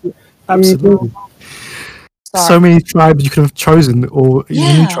 right? Absolutely. Sorry. So many tribes you could have chosen, or even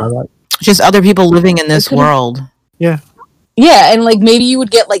a new tribe. Like, Just other people living in this world. yeah. Yeah, and like maybe you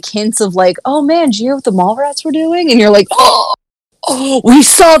would get like hints of like, oh man, did you hear what the Mallrats were doing? And you're like, oh, we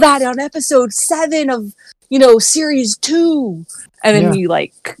saw that on episode 7 of, you know, series 2. And then you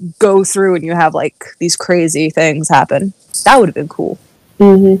like go through and you have like these crazy things happen. That would have been cool.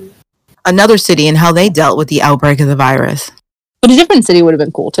 Mm-hmm. Another city and how they dealt with the outbreak of the virus. But a different city would have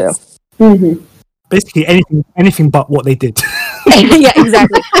been cool too. Mm-hmm. Basically anything but what they did. Yeah,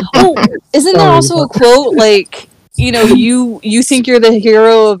 exactly. Oh, isn't there also a quote like, you know, you think you're the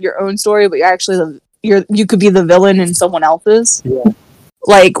hero of your own story, but you're actually you could be the villain in someone else's? Yeah.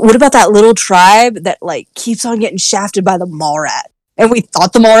 Like, what about that little tribe that like keeps on getting shafted by the Mallrat? And we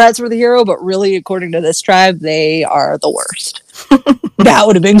thought the Mallrats were the hero, but really, according to this tribe, they are the worst. That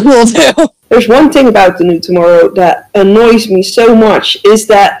would have been cool too. There's one thing about the new Tomorrow that annoys me so much is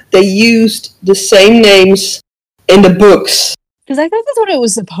that they used the same names in the books. Because I thought that's what it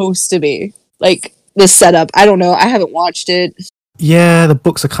was supposed to be. Like, the setup. I don't know. I haven't watched it. Yeah, the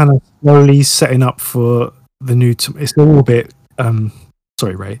books are kind of slowly setting up for the new. It's a little bit.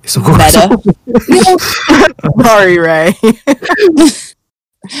 Sorry, Ray. It's a Meta. Sorry, Ray.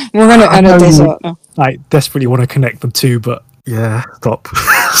 We're gonna edit this out. No. I desperately want to connect them too, but yeah, stop.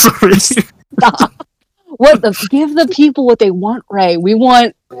 Sorry. Stop. Give the people what they want, Ray. We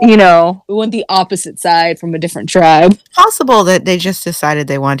want the opposite side from a different tribe. Possible that they just decided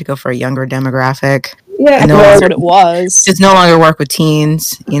they wanted to go for a younger demographic. Yeah, That's what it was. Just no longer work with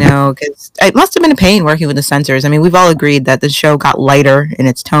teens, you know, because it must have been a pain working with the censors. I mean, we've all agreed that the show got lighter in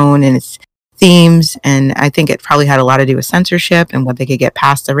its tone and its themes, and I think it probably had a lot to do with censorship and what they could get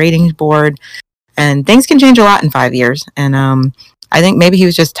past the ratings board. And things can change a lot in 5 years. And I think maybe he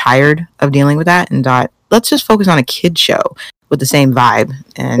was just tired of dealing with that and thought, let's just focus on a kid show with the same vibe.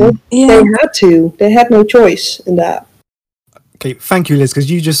 And they had to. They had no choice in that. Okay, thank you, Liz, because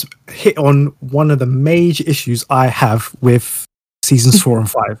you just hit on one of the major issues I have with seasons 4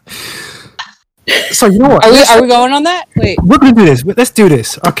 and 5. So you know what? Are we going on that? Wait. We're going to do this. Let's do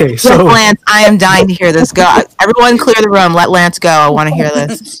this. Okay, so... Yes, Lance, I am dying to hear this. Go. Everyone clear the room. Let Lance go. I want to hear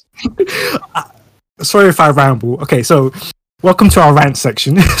this. Sorry if I ramble. Okay, so welcome to our rant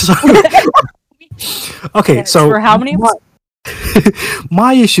section. Okay, so... For how many?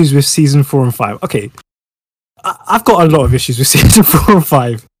 My issues with season 4 and 5. Okay, I've got a lot of issues with season 4 and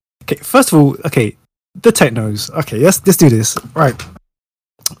 5. Okay, first of all, okay, the technos. Okay, let's do this. Right.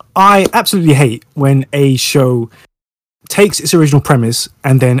 I absolutely hate when a show takes its original premise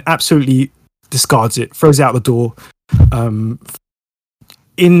and then absolutely discards it, throws it out the door.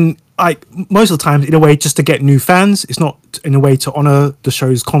 In like most of the time, in a way, just to get new fans. It's not in a way to honor the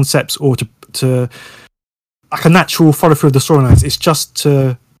show's concepts or to like a natural follow through of the storylines. It's just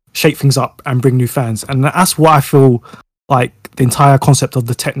to shake things up and bring new fans, and that's what I feel like the entire concept of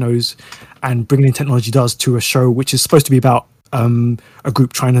the technos and bringing in technology does to a show which is supposed to be about a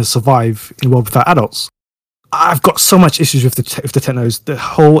group trying to survive in a world without adults. I've got so much issues with the Technos. The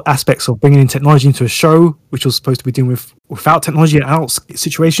whole aspects of bringing in technology into a show, which was supposed to be dealing without technology in adult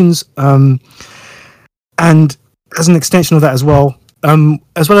situations, and as an extension of that as well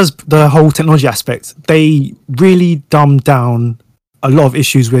as the whole technology aspect, they really dumbed down a lot of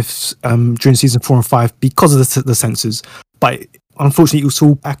issues with during season 4 and 5 because of the sensors. But unfortunately, it was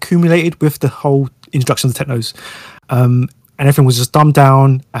all accumulated with the whole introduction of the Technos, and everything was just dumbed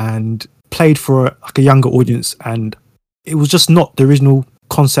down and played for like a younger audience, and it was just not the original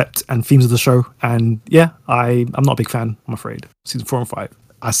concept and themes of the show. And yeah, I'm not a big fan, I'm afraid. Season 4 and 5,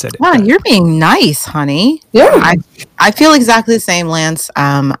 I said it. Wow, you're being nice, honey. Yeah. I feel exactly the same, Lance.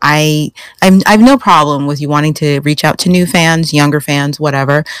 I have no problem with you wanting to reach out to new fans, younger fans,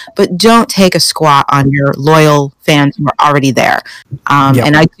 whatever, but don't take a squat on your loyal fans who are already there.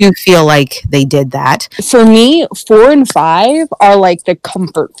 And I do feel like they did that. For me, 4 and 5 are like the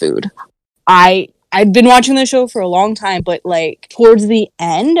comfort food. I'd been watching the show for a long time, but like towards the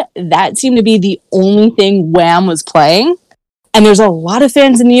end, that seemed to be the only thing Wham was playing. And there's a lot of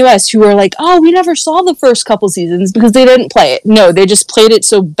fans in the US who are like, oh, we never saw the first couple seasons because they didn't play it. No, they just played it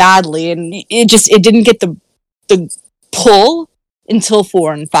so badly, and it didn't get the pull until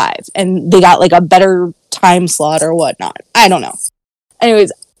 4 and 5. And they got like a better time slot or whatnot. I don't know.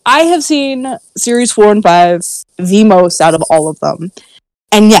 Anyways, I have seen series 4 and 5 the most out of all of them.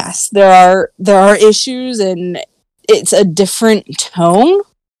 And yes, there are issues, and it's a different tone.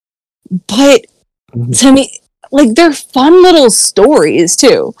 But to me, like, they're fun little stories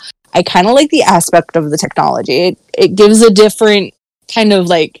too. I kind of like the aspect of the technology. It gives a different kind of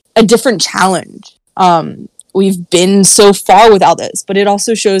like a different challenge. We've been so far without this, but it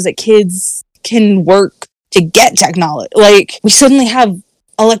also shows that kids can work to get technology. Like, we suddenly have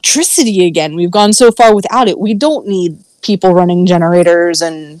electricity again. We've gone so far without it. We don't need people running generators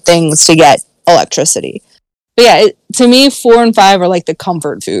and things to get electricity. But yeah, to me, 4 and 5 are like the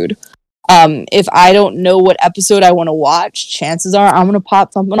comfort food. If I don't know what episode I want to watch, chances are I'm going to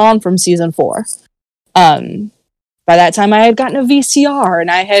pop something on from season 4. By that time, I had gotten a VCR and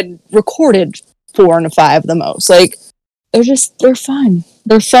I had recorded 4 and 5 the most. Like, they're fun.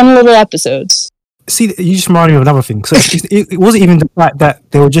 They're fun little episodes. See, you just reminded me of another thing. So it wasn't even the fact that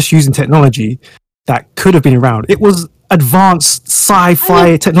they were just using technology that could have been around. It was advanced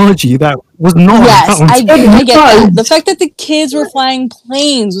sci-fi technology that was not Yes, around. I get that. The fact that the kids were flying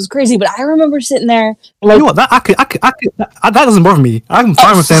planes was crazy, but I remember sitting there like, You know what? That doesn't bother me. I'm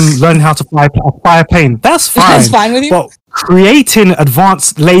fine with them learning how to fly a plane. That's fine. That's fine with you? But creating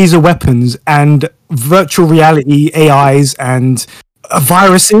advanced laser weapons and virtual reality AIs and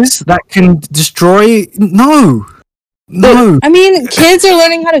viruses that can destroy, no. I mean, kids are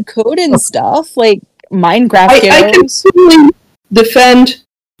learning how to code and stuff, like Minecraft I can heroes. fully defend.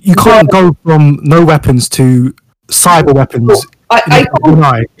 You can't go from no weapons to cyber weapons.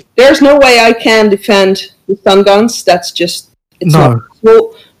 There's no way I can defend the stun guns. That's just not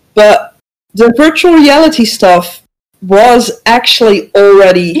possible. But the virtual reality stuff was actually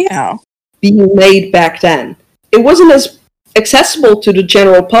already being made back then. It wasn't as accessible to the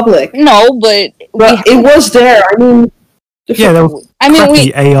general public. No, but it was there. I mean, there was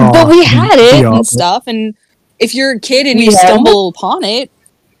AR, but we had it VR, and stuff. And if you're a kid and you stumble upon it,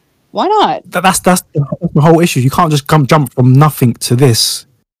 why not? That's the whole issue. You can't just jump from nothing to this.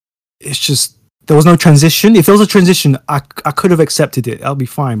 It's just there was no transition. If there was a transition, I could have accepted it. That'll be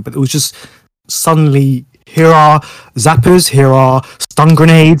fine. But it was just suddenly, here are zappers, here are stun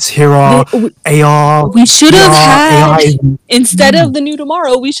grenades, here are AR. We should have had, instead of the New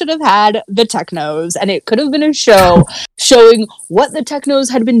Tomorrow, we should have had the Technos, and it could have been a show showing what the Technos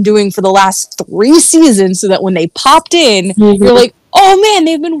had been doing for the last 3 seasons, so that when they popped in, you're like, oh man,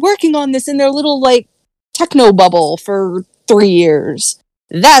 they've been working on this in their little like techno bubble for 3 years.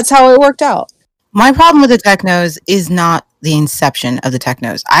 That's how it worked out. My problem with the Technos is not the inception of the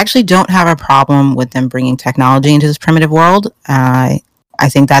Technos. I actually don't have a problem with them bringing technology into this primitive world. I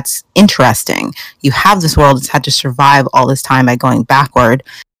think that's interesting. You have this world that's had to survive all this time by going backward,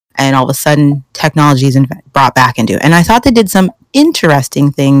 and all of a sudden technology is brought back into it. And I thought they did some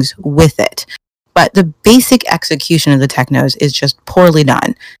interesting things with it. But the basic execution of the Technos is just poorly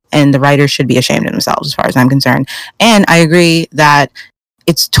done, and the writers should be ashamed of themselves as far as I'm concerned. And I agree that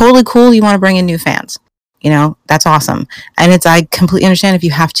it's totally cool you want to bring in new fans. You know, that's awesome. And I completely understand if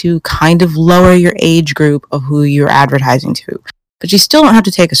you have to kind of lower your age group of who you're advertising to. But you still don't have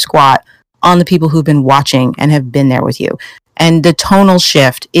to take a squat on the people who've been watching and have been there with you. And the tonal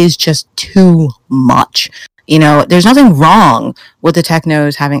shift is just too much. You know, there's nothing wrong with the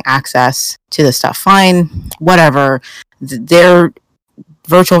Technos having access to this stuff. Fine, whatever. They're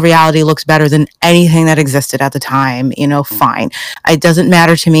virtual reality looks better than anything that existed at the time, fine. It doesn't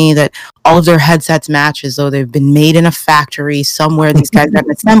matter to me that all of their headsets match as though they've been made in a factory somewhere. These guys have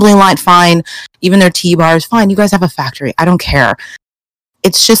an assembly line, fine. Even their T-bars, fine. You guys have a factory. I don't care.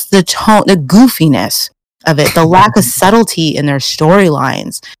 It's just the tone, the goofiness of it, the lack of subtlety in their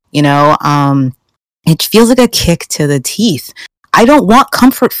storylines. It feels like a kick to the teeth. I don't want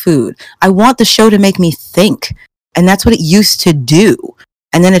comfort food. I want the show to make me think. And that's what it used to do.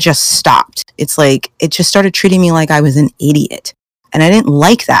 And then it just stopped. It's like, it just started treating me like I was an idiot. And I didn't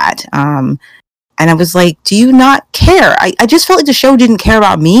like that. And I was like, do you not care? I just felt like the show didn't care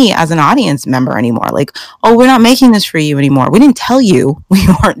about me as an audience member anymore. Like, oh, we're not making this for you anymore. We didn't tell you we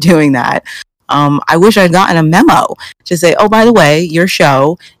weren't doing that. I wish I'd gotten a memo to say, oh, by the way, your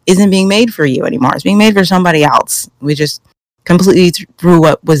show isn't being made for you anymore. It's being made for somebody else. We just completely threw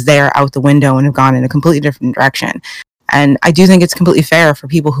what was there out the window and have gone in a completely different direction. And I do think it's completely fair for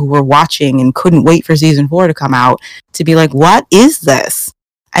people who were watching and couldn't wait for season 4 to come out to be like, what is this?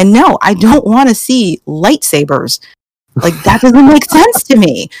 And no, I don't want to see lightsabers. Like, that doesn't make sense to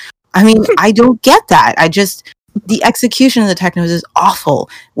me. I mean, I don't get that. The execution of the Technos is awful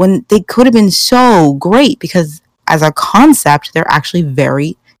when they could have been so great, because as a concept, they're actually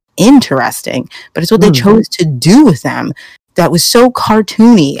very interesting. But it's what they chose to do with them that was so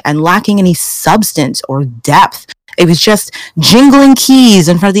cartoony and lacking any substance or depth. It was just jingling keys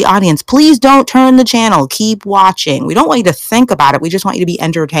in front of the audience. Please don't turn the channel. Keep watching. We don't want you to think about it. We just want you to be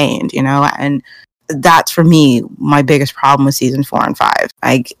entertained, And that's, for me, my biggest problem with season 4 and 5.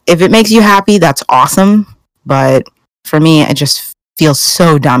 Like, if it makes you happy, that's awesome. But for me, it just feels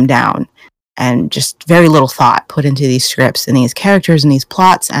so dumbed down and just very little thought put into these scripts and these characters and these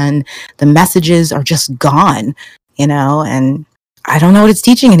plots, and the messages are just gone, and I don't know what it's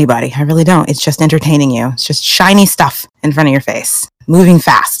teaching anybody. I really don't. It's just entertaining you. It's just shiny stuff in front of your face, moving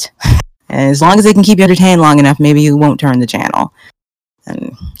fast. And as long as they can keep you entertained long enough, maybe you won't turn the channel.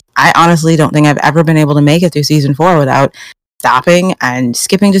 And I honestly don't think I've ever been able to make it through season 4 without stopping and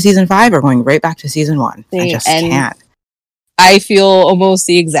skipping to season 5 or going right back to season 1. I just can't. I feel almost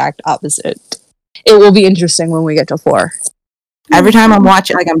the exact opposite. It will be interesting when we get to 4. Every time I'm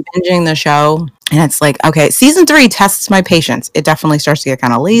watching, like, I'm binging the show, and it's like, okay, season 3 tests my patience. It definitely starts to get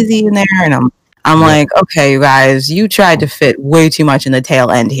kind of lazy in there, and I'm like, okay, you guys, you tried to fit way too much in the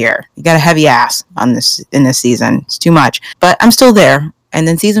tail end here. You got a heavy ass in this season. It's too much. But I'm still there. And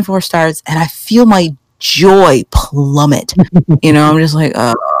then season 4 starts, and I feel my joy plummet. I'm just like,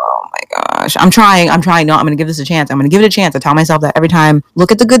 oh my gosh. I'm trying. No, I'm going to give this a chance. I'm going to give it a chance. I tell myself that every time.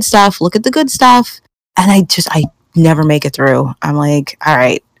 Look at the good stuff. And I never make it through. I'm like, all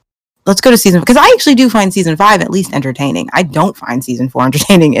right, let's go to season, because I actually do find season 5 at least entertaining. I don't find season 4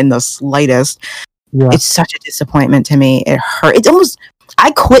 entertaining in the slightest. Yeah. It's such a disappointment to me. It hurt. It's almost,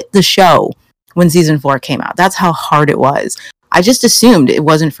 I quit the show when season 4 came out. That's how hard it was. I just assumed it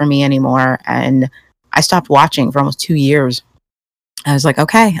wasn't for me anymore, and I stopped watching for almost 2 years. I was like,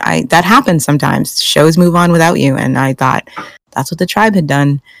 okay, that happens sometimes. Shows move on without you. And I thought that's what the Tribe had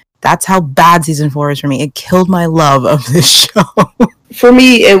done. That's how bad season 4 is for me. It killed my love of this show. For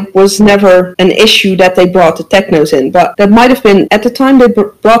me, it was never an issue that they brought the Technos in, but that might have been, at the time they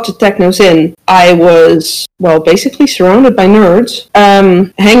brought the Technos in, I was, basically surrounded by nerds,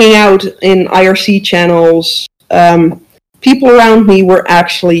 hanging out in IRC channels. People around me were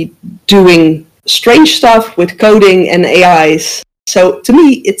actually doing strange stuff with coding and AIs. So to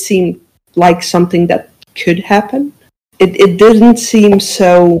me, it seemed like something that could happen. It didn't seem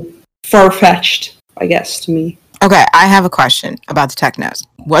so far-fetched, I guess, to me. Okay, I have a question about the Technos.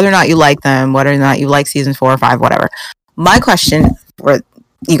 Whether or not you like them, whether or not you like season 4 or 5, whatever. My question for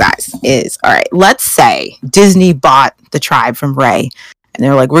you guys is, all right, let's say Disney bought the Tribe from Rey, and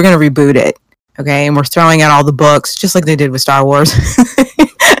they're like, we're going to reboot it, okay? And we're throwing out all the books, just like they did with Star Wars.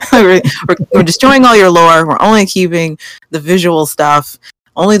 we're destroying all your lore. We're only keeping the visual stuff,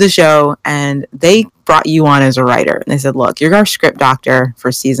 only the show, and they brought you on as a writer. And they said, look, you're our script doctor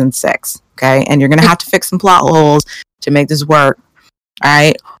for season 6, okay? And you're going to have to fix some plot holes to make this work, all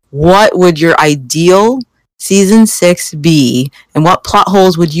right? What would your ideal season 6 be, and what plot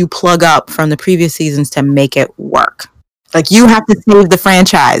holes would you plug up from the previous seasons to make it work? Like, you have to save the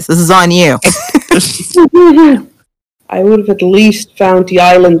franchise. This is on you. I would have at least found the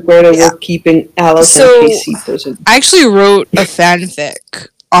island where they were keeping Alice and Casey prison. I actually wrote a fanfic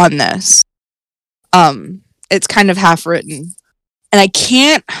on this. It's kind of half written, and I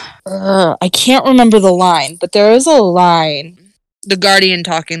can't remember the line, but there is a line. The Guardian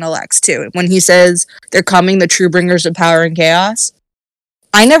talking to Lex too, when he says they're coming, the true bringers of power and chaos.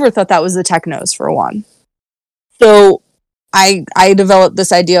 I never thought that was the Technos, for one. So I developed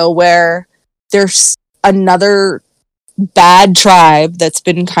this idea where there's another bad tribe that's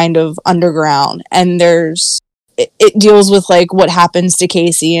been kind of underground, and it deals with like what happens to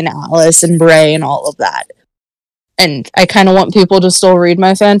Casey and Alice and Bray and all of that. And I kind of want people to still read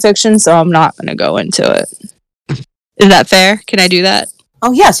my fan fiction, so I'm not going to go into it. Is that fair? Can I do that?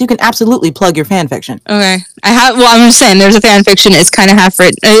 Oh yes, you can absolutely plug your fan fiction. Okay. I'm just saying there's a fan fiction. It's kind of half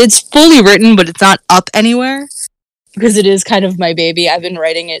written. It's fully written, but it's not up anywhere because it is kind of my baby. I've been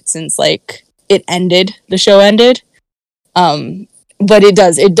writing it since like it ended. The show ended. But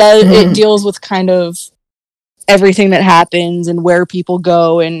it deals with kind of everything that happens and where people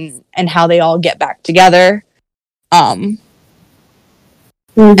go and how they all get back together. And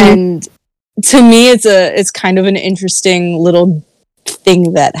to me, it's kind of an interesting little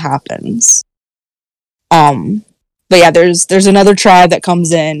thing that happens. But yeah, there's another tribe that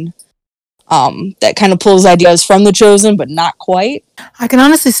comes in, that kind of pulls ideas from the Chosen, but not quite. I can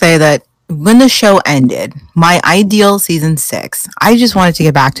honestly say that when the show ended, my ideal season 6, I just wanted to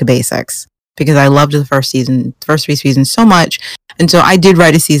get back to basics because I loved the first 3 seasons so much. And so I did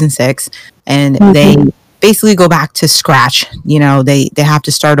write a season 6, and they basically go back to scratch. You know, they have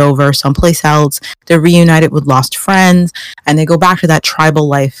to start over someplace else. They're reunited with lost friends, and they go back to that tribal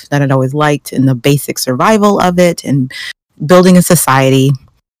life that I'd always liked and the basic survival of it and building a society.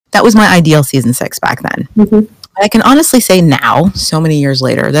 That was my ideal season 6 back then. I can honestly say now, so many years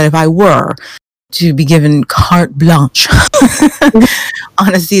later, that if I were to be given carte blanche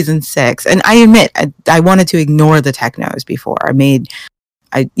on a season 6, and I admit I wanted to ignore the technos before. I made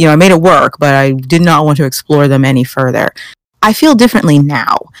it work, but I did not want to explore them any further. I feel differently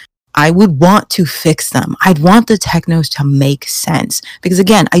now. I would want to fix them. I'd want the technos to make sense. Because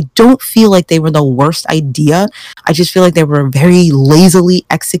again, I don't feel like they were the worst idea. I just feel like they were very lazily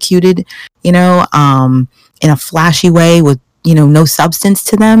executed, in a flashy way with, no substance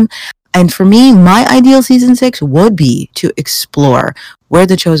to them. And for me, my ideal season 6 would be to explore where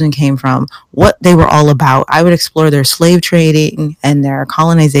the Chosen came from, what they were all about. I would explore their slave trading and their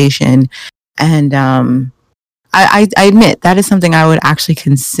colonization. And I admit that is something I would actually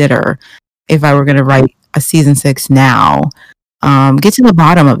consider if I were going to write a season 6 now. Get to the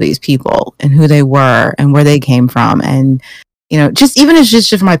bottom of these people and who they were and where they came from. And, just even if it's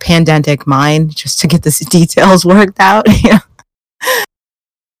just my pedantic mind, just to get the details worked out.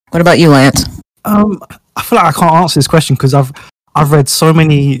 What about you, Lance? I feel like I can't answer this question because I've read so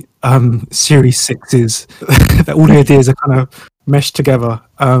many series 6s that all the ideas are kind of meshed together.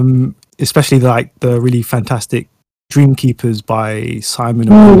 Especially like the really fantastic Dream Keepers by Simon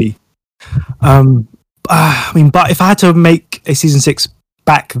and Willie. But if I had to make a season 6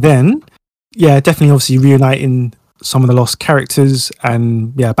 back then, yeah, definitely obviously reuniting some of the lost characters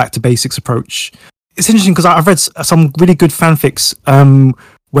and back to basics approach. It's interesting because I've read some really good fanfics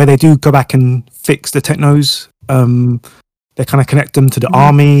where they do go back and fix the technos. They kind of connect them to the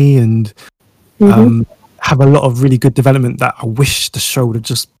army and have a lot of really good development that I wish the show would have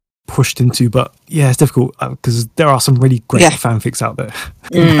just pushed into. But yeah, it's difficult because there are some really great fanfics out there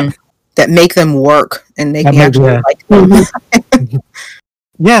that make them work and make me actually like them.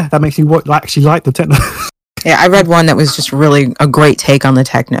 That makes you actually like the techno. Yeah, I read one that was just really a great take on the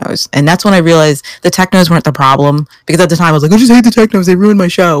technos. And that's when I realized the technos weren't the problem. Because at the time I was like, I just hate the technos, they ruined my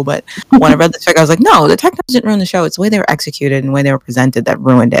show. But when I read the fic, I was like, no, the technos didn't ruin the show. It's the way they were executed and the way they were presented that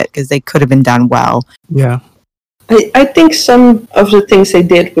ruined it. Because they could have been done well. Yeah. I think some of the things they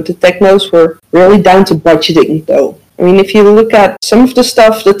did with the technos were really down to budgeting, though. I mean, if you look at some of the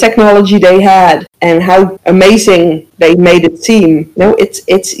stuff, the technology they had, and how amazing they made it seem,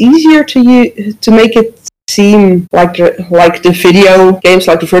 it's easier to make it seem like the video games,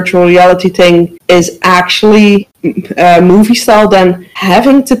 like the virtual reality thing, is actually movie style than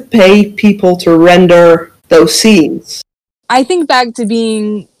having to pay people to render those scenes. I think back to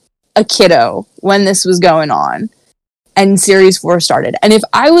being a kiddo when this was going on and Series 4 started. And if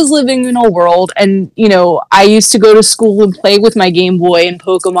I was living in a world and, I used to go to school and play with my Game Boy and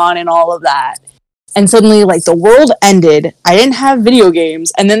Pokemon and all of that, and suddenly, the world ended, I didn't have video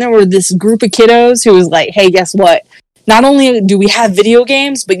games, and then there were this group of kiddos who was like, hey, guess what? Not only do we have video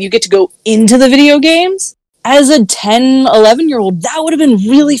games, but you get to go into the video games. As a 10, 11-year-old, that would have been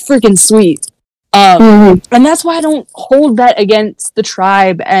really freaking sweet. And that's why I don't hold that against the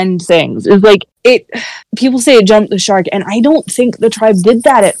tribe and things. It's people say it jumped the shark, and I don't think the tribe did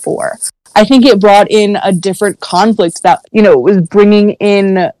that at 4. I think it brought in a different conflict that, was bringing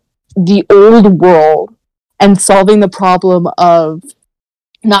in the old world and solving the problem of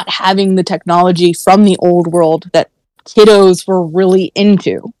not having the technology from the old world that kiddos were really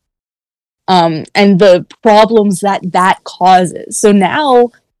into. and the problems that causes. So now,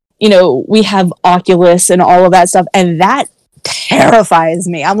 we have Oculus and all of that stuff, and that terrifies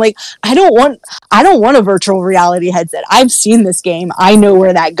me. I'm like, I don't want a virtual reality headset. I've seen this game. I know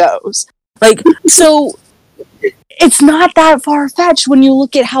where that goes. Like, so it's not that far-fetched when you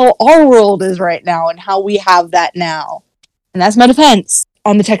look at how our world is right now and how we have that now. And that's my defense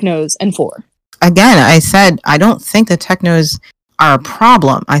on the Technos and 4. Again, I said I don't think the Technos are a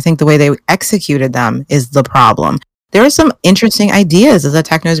problem. I think the way they executed them is the problem. There are some interesting ideas that the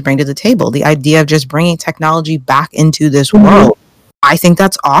Technos bring to the table. The idea of just bringing technology back into this world. I think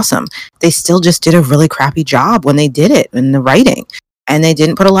that's awesome. They still just did a really crappy job when they did it in the writing. And they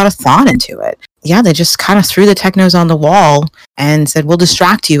didn't put a lot of thought into it. Yeah, they just kind of threw the Technos on the wall and said, we'll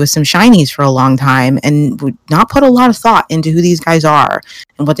distract you with some shinies for a long time, and would not put a lot of thought into who these guys are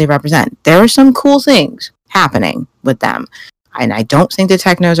and what they represent. There are some cool things happening with them. And I don't think the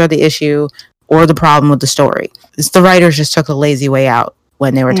Technos are the issue or the problem with the story. It's the writers just took a lazy way out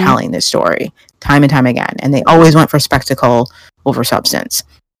when they were telling this story time and time again. And they always went for spectacle over substance.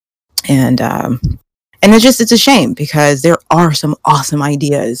 And it's a shame, because there are some awesome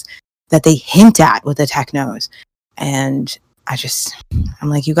ideas that they hint at with the Technos. And I'm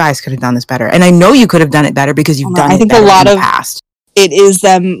like, you guys could have done this better. And I know you could have done it better because you've done it better in the past. It is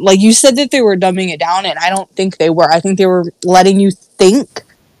them, like you said, that they were dumbing it down, and I don't think they were. I think they were letting you think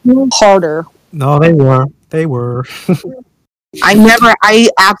harder. No, they were. They were. I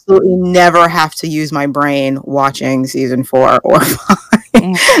absolutely never have to use my brain watching season 4 or 5.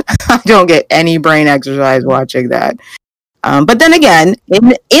 I don't get any brain exercise watching that. But then again,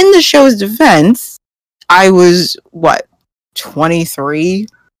 in the show's defense, I was, 23?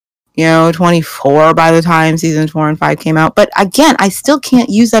 24 by the time season 4 and 5 came out. But again, I still can't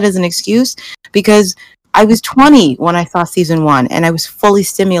use that as an excuse, because I was 20 when I saw season 1, and I was fully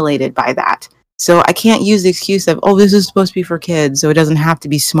stimulated by that. So I can't use the excuse of, this is supposed to be for kids, so it doesn't have to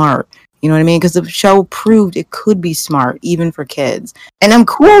be smart. You know what I mean? Because the show proved it could be smart, even for kids. And I'm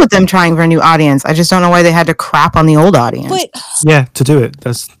cool with them trying for a new audience. I just don't know why they had to crap on the old audience. But Yeah, to do it.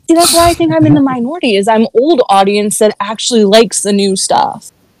 That's why I think I'm in the minority, is I'm old audience that actually likes the new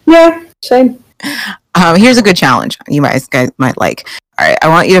stuff. Yeah, same. Here's a good challenge you guys might like. All right, I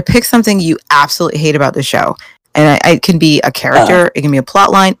want you to pick something you absolutely hate about the show. And it can be a character, it can be a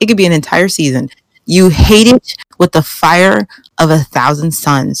plot line, it could be an entire season. You hate it with the fire of 1,000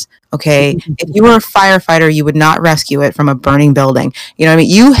 suns. Okay, if you were a firefighter, you would not rescue it from a burning building. You know what I mean?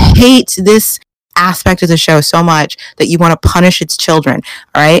 You hate this aspect of the show so much that you want to punish its children.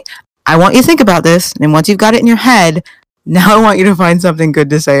 All right, I want you to think about this, and once you've got it in your head, now I want you to find something good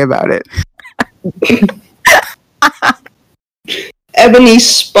to say about it. Ebony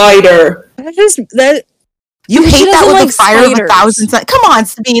Spider. You hate that with the fire spiders. of 1,000 suns. Come on,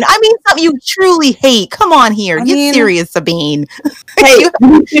 Sabine. I mean, something you truly hate. Come on here. Get serious, Sabine. Hey,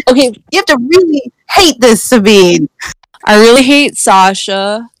 Okay, You have to really hate this, Sabine. I really hate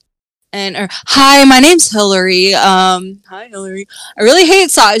Sasha. Hi, my name's Hillary. Hi, Hillary. I really hate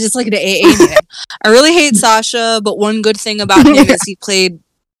Sasha. It's like an AA meeting. I really hate Sasha, but one good thing about him is he played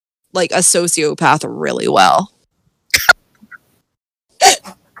like a sociopath really well.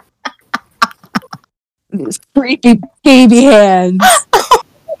 These creepy baby hands.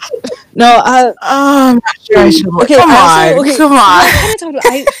 No, I'm not sure I should. okay, Come I on. also- okay, Come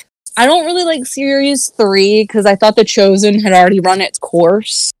on. I don't really like Series 3 because I thought The Chosen had already run its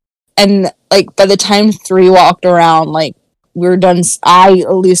course. And, like, by the time 3 walked around, like, we were done. I,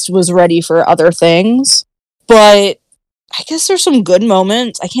 at least, was ready for other things. But I guess there's some good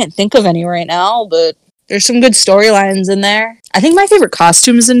moments. I can't think of any right now, but there's some good storylines in there. I think my favorite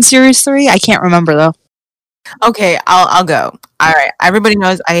costume is in Series 3. I can't remember, though. Okay, I'll go. All right. Everybody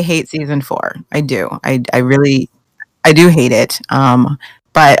knows I hate season 4. I do. I do hate it.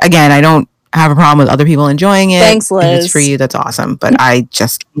 But again, I don't have a problem with other people enjoying it. Thanks, If Liz. it's for you, that's awesome. But I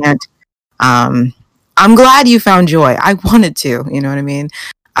just can't. I'm glad you found joy. I wanted to, you know what I mean?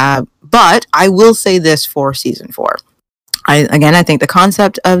 But I will say this for season 4. I think the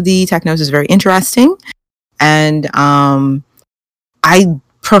concept of the Technos is very interesting. And I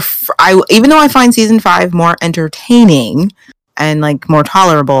prefer, even though I find season 5 more entertaining and like more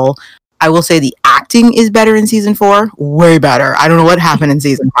tolerable, I will say the acting is better in season 4, way better. I don't know what happened in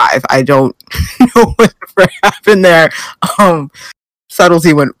season 5. I don't know whatever happened there.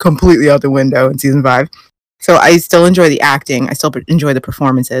 Subtlety went completely out the window in season 5. So I still enjoy the acting. I still enjoy the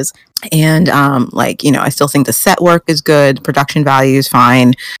performances. And I still think the set work is good. Production value is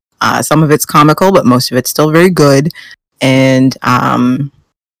fine. Some of it's comical, but most of it's still very good. And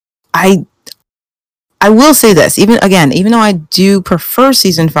I I will say this, even though I do prefer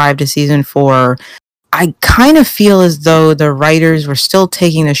season 5 to season 4, I kind of feel as though the writers were still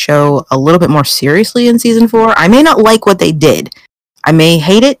taking the show a little bit more seriously in season 4. I may not like what they did. I may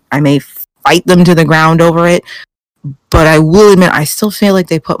hate it. I may fight them to the ground over it. But I will admit, I still feel like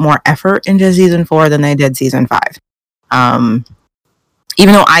they put more effort into season 4 than they did season 5.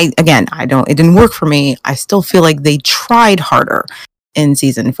 Even though it didn't work for me, I still feel like they tried harder in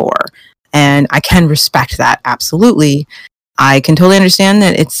season 4. And I can respect that, absolutely. I can totally understand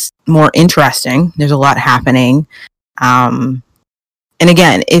that it's more interesting. There's a lot happening. And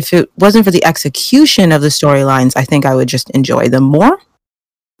again, if it wasn't for the execution of the storylines, I think I would just enjoy them more.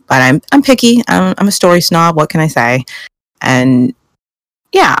 But I'm picky. I'm a story snob. What can I say? And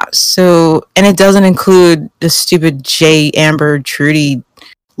yeah, so, and it doesn't include the stupid Jay, Amber, Trudy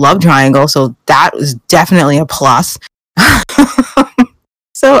love triangle. So that was definitely a plus.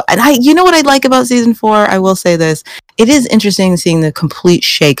 So, and you know what I like about season 4? I will say this. It is interesting seeing the complete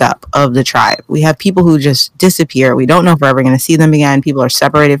shakeup of the tribe. We have people who just disappear. We don't know if we're ever going to see them again. People are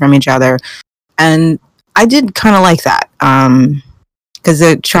separated from each other. And I did kind of like that. Because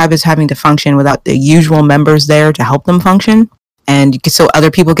the tribe is having to function without the usual members there to help them function. And so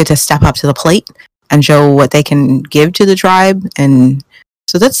other people get to step up to the plate and show what they can give to the tribe. And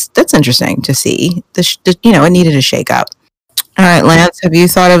so that's interesting to see. It needed a shake up. All right, Lance, have you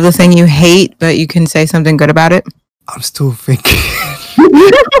thought of the thing you hate, but you can say something good about it? I'm still thinking.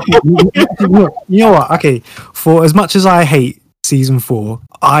 You know what? Okay, for as much as I hate season 4,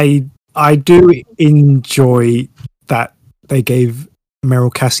 I do enjoy that they gave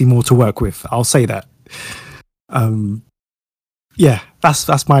Meryl Cassie more to work with. I'll say that. Yeah,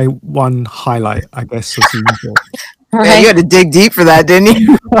 that's my one highlight, I guess, of season 4. Right. Yeah, you had to dig deep for that, didn't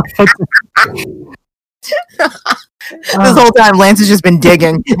you? This whole time, Lance has just been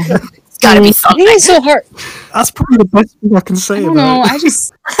digging. It's got to be I something. think it's so hard. That's probably the best thing I can say I don't about know.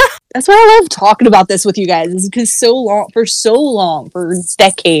 it. That's why I love talking about this with you guys. Is because for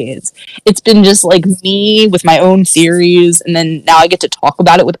decades, it's been just like me with my own theories, and then now I get to talk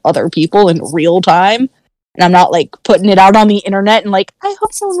about it with other people in real time. And I'm not like putting it out on the internet and like, I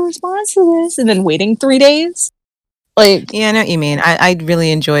hope someone responds to this, and then waiting 3 days. Like, Yeah, I know what you mean. I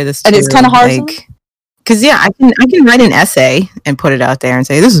really enjoy this, And it's too. kinda hard Like, because I can write an essay and put it out there and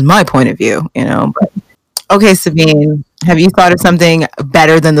say this is my point of view. But okay, Sabine, have you thought of something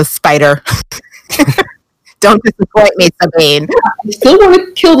better than the spider? Don't disappoint me, Sabine. I still want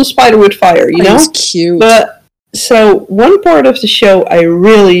to kill the spider with fire, you know? it's cute. But so one part of the show I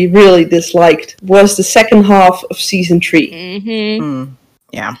really, really disliked was the second half of season 3. Mm-hmm.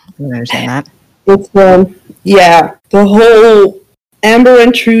 Yeah, I understand that. It's the whole Amber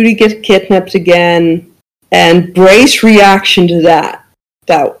and Trudy get kidnapped again, and Bray's reaction to that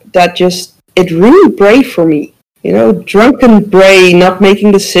just it ruined Bray for me. Drunken Bray not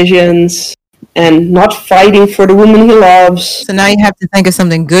making decisions and not fighting for the woman he loves. So now you have to think of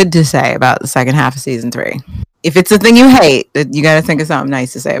something good to say about the second half of season 3. If it's a thing you hate, you got to think of something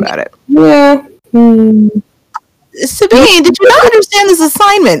nice to say about it. Yeah. Sabine, did you not understand this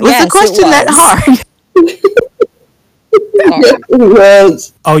assignment? Was Yes, the question that was. hard? Yes, it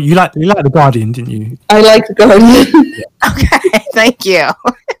was. Oh, you like The Guardian, didn't you? I like The Guardian. Okay, thank you.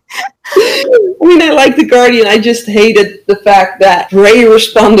 I like The Guardian. I just hated the fact that Bray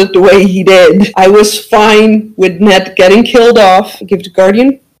responded the way he did. I was fine with Ned getting killed off. Give The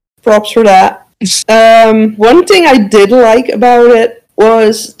Guardian props for that. One thing I did like about it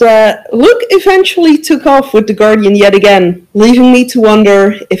was that Luke eventually took off with The Guardian yet again, leaving me to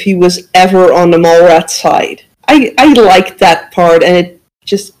wonder if he was ever on the Mallrats side. I liked that part, and it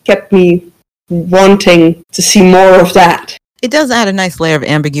just kept me wanting to see more of that. It does add a nice layer of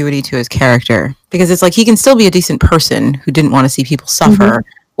ambiguity to his character, because it's like he can still be a decent person who didn't want to see people suffer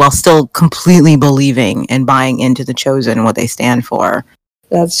while still completely believing and buying into the Chosen and what they stand for.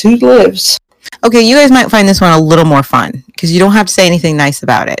 That's who lives. Okay, you guys might find this one a little more fun, because you don't have to say anything nice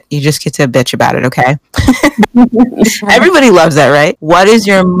about it. You just get to bitch about it, okay? Everybody loves that, right? What is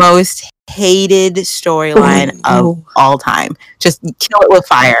your most hated storyline of all time? Just kill it with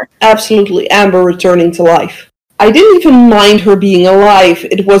fire. Absolutely, Amber returning to life. I didn't even mind her being alive.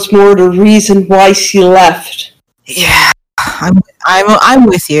 It was more the reason why she left. Yeah, I'm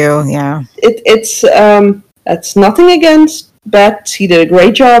with you. Yeah, It's that's nothing against Beth. She did a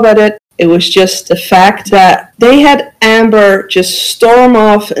great job at it. It was just the fact that they had Amber just storm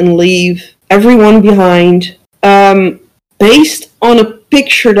off and leave everyone behind, based on a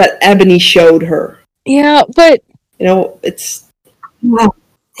picture that Ebony showed her. Yeah, but It's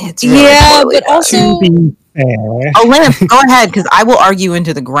it's really yeah, poorly but done. also To be fair, Oh, Lance, go ahead, because I will argue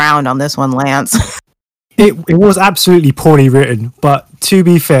into the ground on this one, Lance. it was absolutely poorly written. But to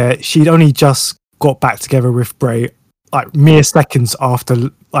be fair, she'd only just got back together with Bray, like mere seconds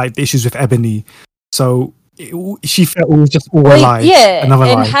after like the issues with Ebony. So she felt it was just all a lie. Yeah, another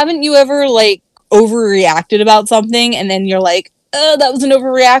and lie. haven't you ever like overreacted about something, and then you're like, "Oh, that was an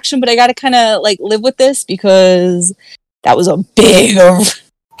overreaction," but I got to kind of like live with this because that was a big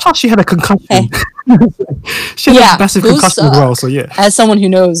Plus, she had a concussion. Hey. She had Yeah, a massive those concussion as well. So yeah, As someone who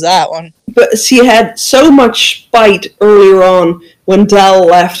knows that one, But she had so much spite earlier on when Dal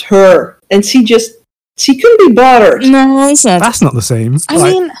left her, and she couldn't be bothered. no, it's not. that's not the same. I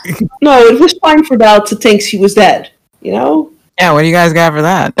Like, mean, No, it was fine for Dal to think she was dead. You know? Yeah, what do you guys got for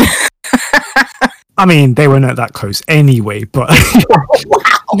that? I mean, they weren't that close anyway, but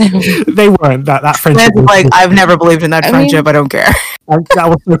they weren't that friendship. That's like, I've never believed in that I friendship. mean- I don't care. That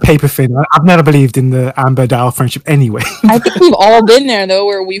was a paper thing. I've never believed in the Amber Dow friendship anyway. I think we've all been there though,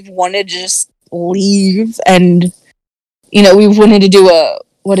 where we've wanted to just leave, and we've wanted to do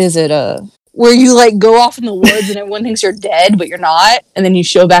where you like go off in the woods and everyone thinks you're dead, but you're not, and then you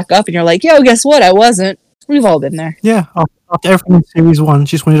show back up and you're like, "Yo, guess what? I wasn't." We've all been there. Yeah, after everything in series 1,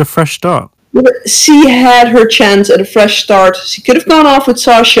 she just wanted a fresh start. She had her chance at a fresh start. She could have gone off with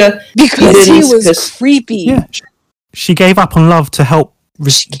Sasha. Because he didn't, was 'cause- creepy. Yeah, she gave up on love to help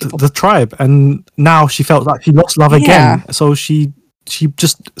the tribe, and now she felt like she lost love again. So she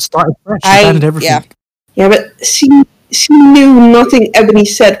just started fresh. She abandoned everything. yeah. Yeah, but she knew nothing Ebony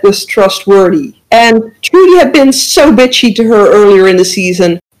said was trustworthy. And Trudy had been so bitchy to her earlier in the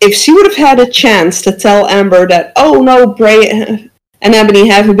season. If she would have had a chance to tell Amber that, oh no, Bray and Ebony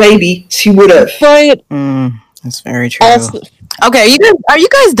have a baby, she would have. But That's very true. also, Okay, are you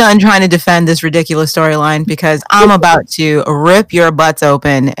guys done trying to defend this ridiculous storyline? Because I'm about to rip your butts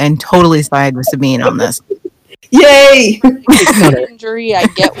open and totally side with Sabine on this. Yay! injury, I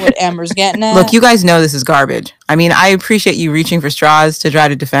get what Amber's getting at. Look, you guys know this is garbage. I mean, I appreciate you reaching for straws to try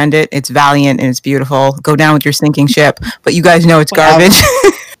to defend it. It's valiant and it's beautiful. Go down with your sinking ship. But you guys know it's garbage.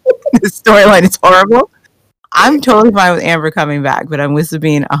 This storyline is horrible. I'm totally fine with Amber coming back, but I'm with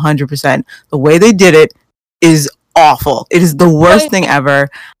Sabine 100%. The way they did it is awful. It is the worst thing ever.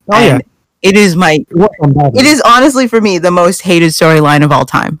 Oh, yeah. And it is it is honestly for me the most hated storyline of all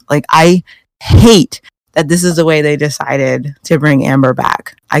time. Like, I hate that this is the way they decided to bring Amber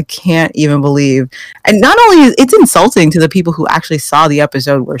back. I can't even believe. And not only is it's insulting to the people who actually saw the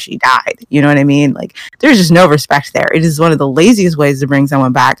episode where she died. You know what I mean? Like, there's just no respect there. It is one of the laziest ways to bring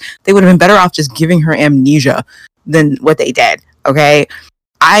someone back. They would have been better off just giving her amnesia than what they did. Okay?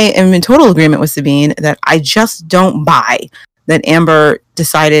 I am in total agreement with Sabine that I just don't buy that Amber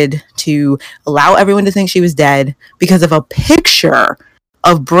decided to allow everyone to think she was dead because of a picture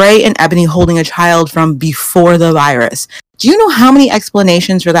of Bray and Ebony holding a child from before the virus. Do you know how many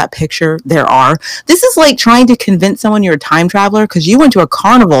explanations for that picture there are? This is like trying to convince someone you're a time traveler because you went to a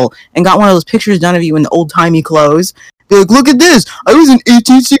carnival and got one of those pictures done of you in the old-timey clothes. They're like, look at this. I was in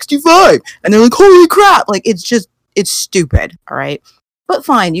 1865. And they're like, holy crap. Like, it's stupid. All right. But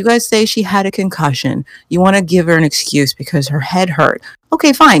fine, you guys say she had a concussion. You want to give her an excuse because her head hurt.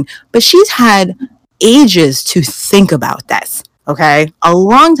 Okay, fine. But she's had ages to think about this. Okay? A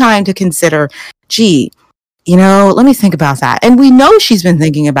long time to consider, gee, let me think about that. And we know she's been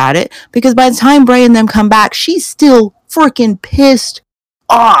thinking about it because by the time Bray and them come back, she's still freaking pissed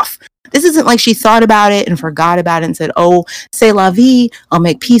off. This isn't like she thought about it and forgot about it and said, oh, c'est la vie, I'll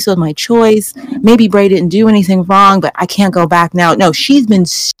make peace with my choice. Maybe Bray didn't do anything wrong, but I can't go back now. No, she's been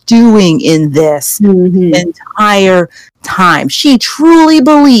stewing in this the entire time. She truly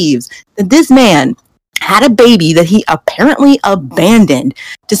believes that this man had a baby that he apparently abandoned,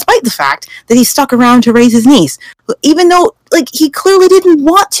 despite the fact that he stuck around to raise his niece, even though he clearly didn't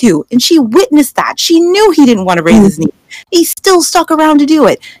want to, and she witnessed that. She knew he didn't want to raise his niece. He still stuck around to do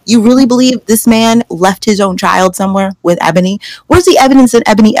it. You really believe this man left his own child somewhere with Ebony? Where's the evidence that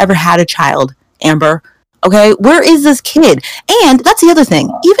Ebony ever had a child, Amber? Okay, where is this kid? And that's the other thing.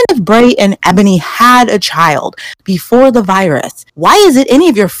 Even if Bray and Ebony had a child before the virus, why is it any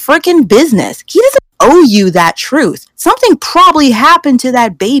of your freaking business? He doesn't owe you that truth. Something probably happened to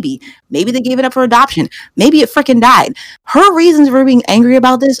that baby. Maybe they gave it up for adoption. Maybe it freaking died. Her reasons for being angry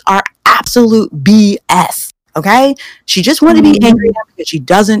about this are absolute BS. Okay? She just wanted to be angry at him because she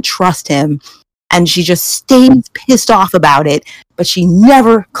doesn't trust him. And she just stays pissed off about it. But she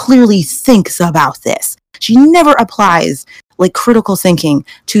never clearly thinks about this. She never applies like critical thinking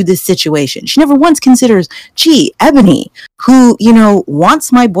to this situation. She never once considers, gee, Ebony, who, you know,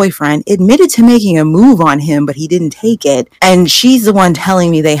 wants my boyfriend, admitted to making a move on him, but he didn't take it. And she's the one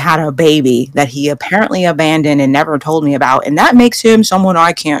telling me they had a baby that he apparently abandoned and never told me about. And that makes him someone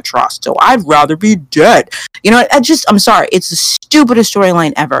I can't trust. So I'd rather be dead. You know, I'm sorry. It's the stupidest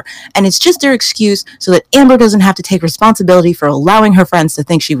storyline ever. And it's just their excuse so that Amber doesn't have to take responsibility for allowing her friends to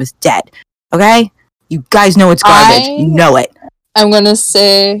think she was dead. Okay? You guys know it's garbage. You know it. I'm going to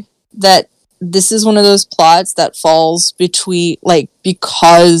say that this is one of those plots that falls between, like,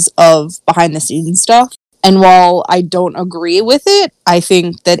 because of behind the scenes stuff. And while I don't agree with it, I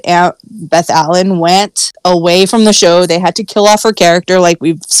think that Beth Allen went away from the show. They had to kill off her character like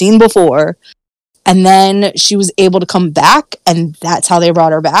we've seen before. And then she was able to come back, and that's how they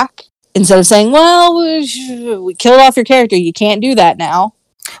brought her back. Instead of saying, well, we killed off your character. You can't do that now.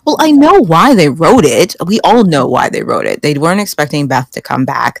 Well, I know why they wrote it. We all know why they wrote it. They weren't expecting Beth to come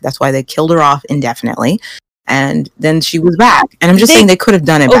back. That's why they killed her off indefinitely. And then she was back. And I'm just saying they could have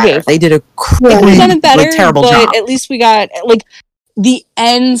done it better. They did a crazy, terrible job. At least we got, like, the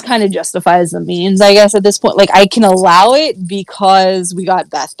ends kind of justifies the means, I guess, at this point. Like, I can allow it because we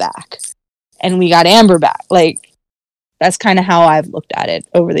got Beth back. And we got Amber back. Like, that's kind of how I've looked at it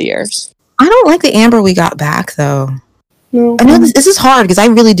over the years. I don't like the Amber we got back, though. No. I know this is hard because I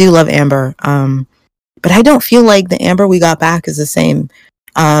really do love Amber. But I don't feel like the Amber we got back is the same.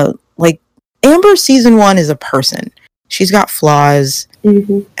 Like, Amber season 1 is a person. She's got flaws.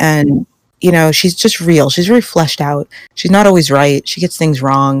 Mm-hmm. And, you know, she's just real. She's very fleshed out. She's not always right. She gets things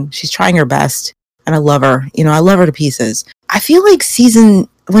wrong. She's trying her best. And I love her. You know, I love her to pieces. I feel like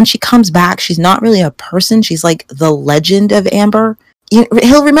when she comes back, she's not really a person. She's like the legend of Amber.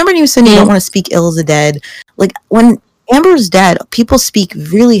 He'll remember when you said you don't want to speak ill of the dead. Like, when Amber's dead, people speak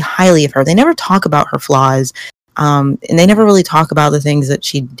really highly of her. They never talk about her flaws. And they never really talk about the things that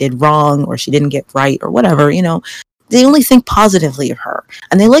she did wrong or she didn't get right or whatever, you know. They only think positively of her.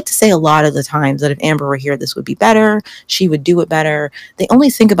 And they like to say a lot of the times that if Amber were here, this would be better. She would do it better. They only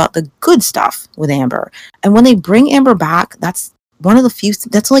think about the good stuff with Amber. And when they bring Amber back, that's one of the few,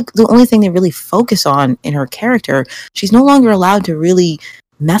 that's like the only thing they really focus on in her character. She's no longer allowed to really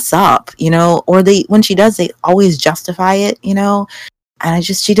mess up, you know, or when she does, they always justify it, you know. And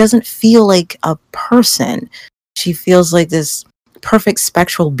she doesn't feel like a person. She feels like this perfect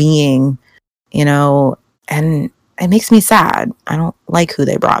spectral being, you know, and it makes me sad. I don't like who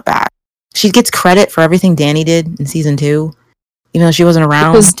they brought back. She gets credit for everything Danny did in season 2, even though she wasn't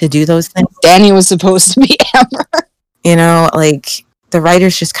around to do those things. Danny was supposed to be Amber. You know, like, the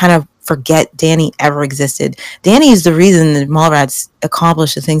writers just kind of forget Danny ever existed. Danny is the reason the Mallrats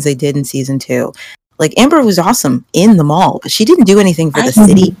accomplished the things they did in season 2. Like, Amber was awesome in the mall, but she didn't do anything for the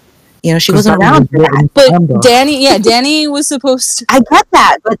city. You know, she wasn't around for that. But Danny was supposed to. I get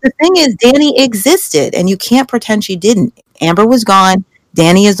that, but the thing is, Danny existed, and you can't pretend she didn't. Amber was gone.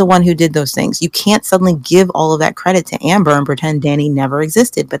 Danny is the one who did those things. You can't suddenly give all of that credit to Amber and pretend Danny never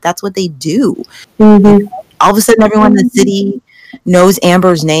existed, but that's what they do. Mm-hmm. All of a sudden, everyone in the city knows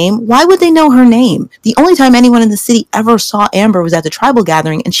Amber's name. Why would they know her name? The only time anyone in the city ever saw Amber was at the tribal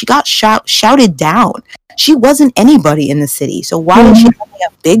gathering, and she got shouted down. She wasn't anybody in the city, so why was she having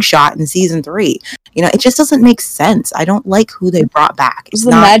a big shot in season 3? You know, it just doesn't make sense. I don't like who they brought back. It was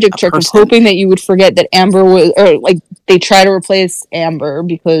the magic trick of hoping that you would forget that Amber was, or like they try to replace Amber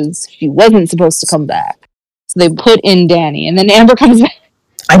because she wasn't supposed to come back. So they put in Danny, and then Amber comes back.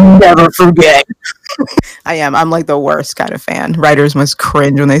 I never forget. I'm like the worst kind of fan. Writers must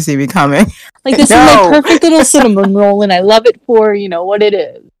cringe when they see me coming. Like, this is my perfect little cinnamon roll, and I love it for, you know, what it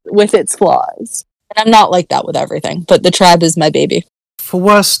is, with its flaws. And I'm not like that with everything, but the tribe is my baby. For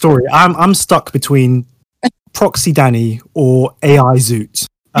worst story, I'm stuck between Proxy Danny or AI Zoot.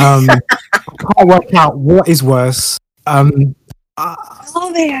 I can't work out what is worse. I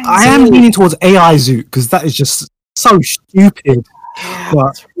am leaning towards AI Zoot because that is just so stupid.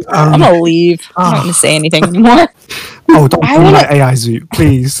 But, I'm gonna leave. I'm not gonna say anything anymore. Oh, don't bring my AI Zoot,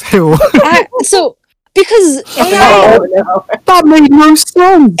 please. Because AI, that made no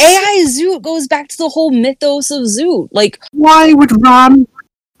sense. AI Zoot goes back to the whole mythos of Zoot. Like, why would Ram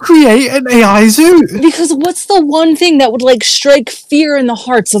create an AI Zoot? Because what's the one thing that would, like, strike fear in the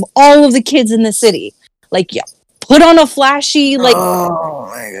hearts of all of the kids in the city? Like, yeah, put on a flashy, like... Oh,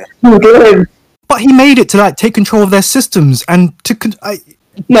 my God. But he made it to, like, take control of their systems and to...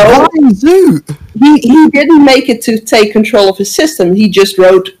 No, Zoot. He didn't make it to take control of his system. He just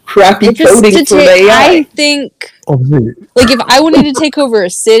wrote crappy coding for AI. I think, like, if I wanted to take over a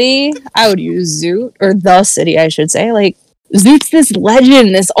city, I would use Zoot, or the city, I should say. Like, Zoot's this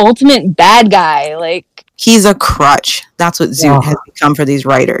legend, this ultimate bad guy. Like, He's a crutch. That's what Zoot has become for these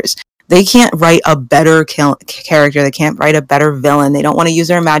writers. They can't write a better character. They can't write a better villain. They don't want to use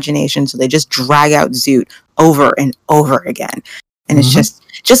their imagination, so they just drag out Zoot over and over again. And it's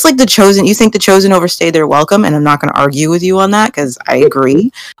just like The Chosen. You think The Chosen overstayed their welcome, and I'm not going to argue with you on that because I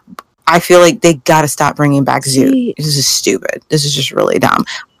agree. I feel like they got to stop bringing back Zoot. This is stupid. This is just really dumb.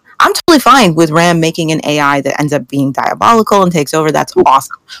 I'm totally fine with Ram making an AI that ends up being diabolical and takes over. That's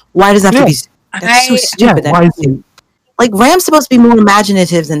awesome. Why does that have to be? That's so stupid. why is it? Like, Ram's supposed to be more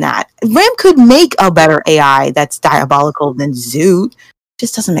imaginative than that. Ram could make a better AI that's diabolical than Zoot.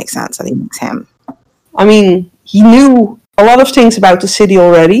 Just doesn't make sense that he makes him. I mean, he knew a lot of things about the city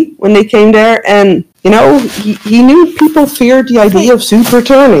already when they came there, and he knew people feared the idea of Zoot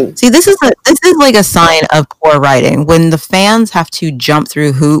returning. See, this is like a sign of poor writing when the fans have to jump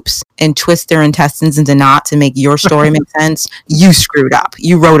through hoops and twist their intestines into knots to make your story make sense. You screwed up.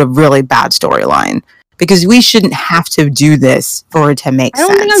 You wrote a really bad storyline. Because we shouldn't have to do this for it to make sense.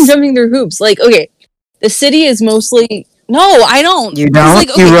 I don't think I'm jumping through hoops. Like, okay, the city is mostly... No, I don't. You don't?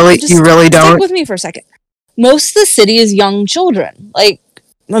 Like, okay, you really don't? Stick with me for a second. Most of the city is young children. Like,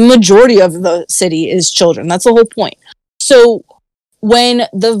 the majority of the city is children. That's the whole point. So, when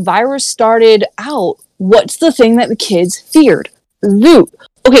the virus started out, what's the thing that the kids feared? Zoot.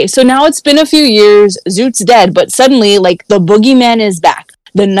 Okay, so now it's been a few years. Zoot's dead, but suddenly, like, the boogeyman is back.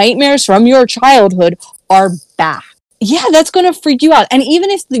 The nightmares from your childhood are back. Yeah, that's going to freak you out. And even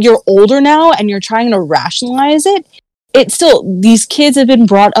if you're older now and you're trying to rationalize it, it's still, these kids have been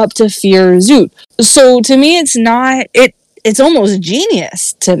brought up to fear Zoot. So to me, it's almost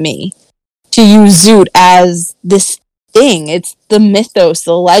genius to me to use Zoot as this thing. It's the mythos,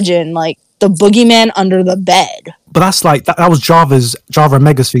 the legend, like the boogeyman under the bed. But that's like, that was Java and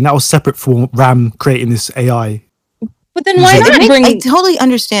Mega's thing. That was separate from Ram creating this AI. But then why not bring... I totally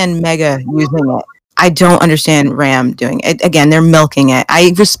understand Mega using it. I don't understand Ram doing it. Again, they're milking it.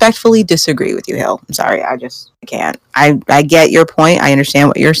 I respectfully disagree with you, Hill. I'm sorry. I can't. I get your point. I understand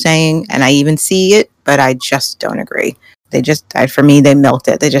what you're saying, and I even see it, but I just don't agree. For me, they milked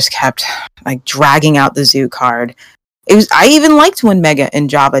it. They just kept like dragging out the Zoot card. I even liked when Mega and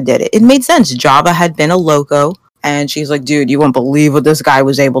Java did it. It made sense. Java had been a loco. And she's like, dude, you won't believe what this guy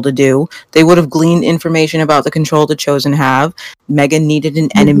was able to do. They would have gleaned information about the control the Chosen have. Megan needed an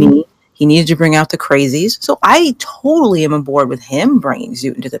enemy. He needed to bring out the crazies. So I totally am on board with him bringing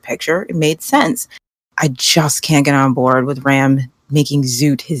Zoot into the picture. It made sense. I just can't get on board with Ram making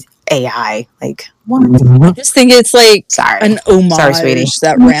Zoot his AI. Like, what? I just think it's like an homage Sorry, sweetie.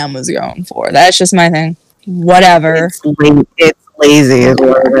 that Ram was going for. That's just my thing. Whatever. It's lazy is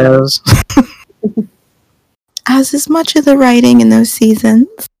what it is. As much of the writing in those seasons.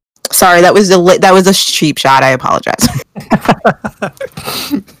 Sorry, that was a cheap shot. I apologize.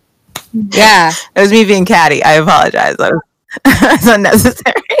 Yeah, it was me being catty. I apologize. That was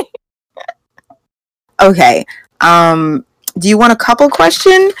unnecessary. Okay. Do you want a couple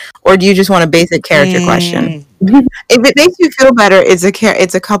question, or do you just want a basic character question? If it makes you feel better, it's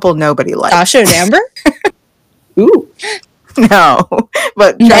a couple nobody likes. Tasha and Amber. Ooh. No,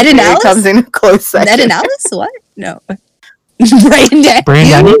 but Ned and Alice comes in a close second. Ned and Alice? What? No.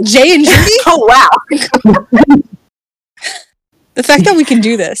 Brandon. Jay and Judy? Oh, wow. The fact that we can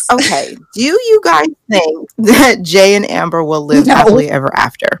do this. Okay. Do you guys think that Jay and Amber will live happily ever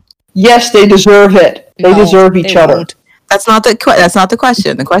after? Yes, they deserve it. They deserve each other. Won't. That's not the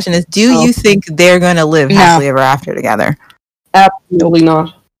question. The question is, do you think they're going to live happily ever after together? Absolutely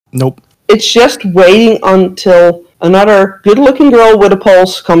not. Nope. It's just waiting until another good-looking girl with a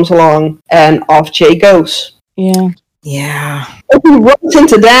pulse comes along, and off Jay goes. Yeah. If he runs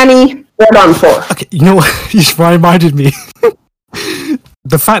into Danny, they're done for. Okay, you know what? You just reminded me.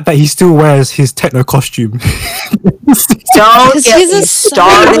 The fact that he still wears his techno costume. Don't get he's me a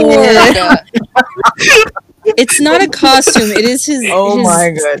started. It's not a costume. It is his,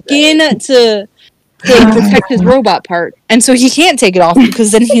 my goodness. Skin to protect his robot part. And so he can't take it off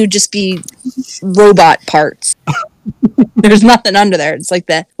because then he would just be robot parts. There's nothing under there. It's like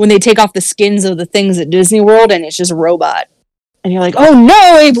that when they take off the skins of the things at Disney World and it's just a robot. And you're like, oh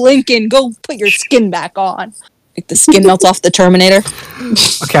no, Abe Lincoln, go put your skin back on. Like the skin melts off the Terminator.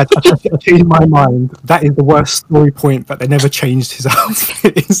 Okay, I changed my mind. That is the worst story point that they never changed his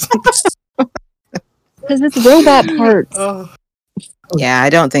outfit. Because it's robot parts. Yeah, I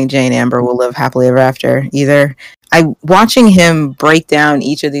don't think Jay and Amber will live happily ever after either. Watching him break down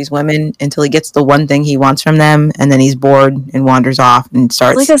each of these women until he gets the one thing he wants from them, and then he's bored and wanders off and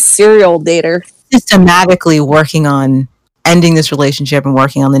starts like a serial dater. Systematically working on ending this relationship and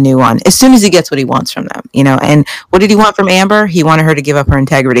working on the new one as soon as he gets what he wants from them, you know. And what did he want from Amber? He wanted her to give up her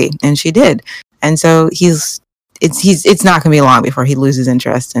integrity, and she did. and so it's not going to be long before he loses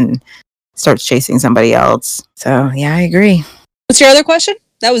interest and starts chasing somebody else. So yeah, I agree. What's your other question?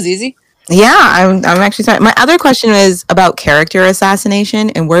 That was easy. Yeah, I'm actually sorry. My other question is about character assassination,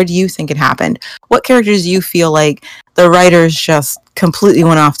 and where do you think it happened? What characters do you feel like the writers just completely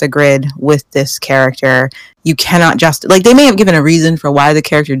went off the grid with this character? You cannot just, like, they may have given a reason for why the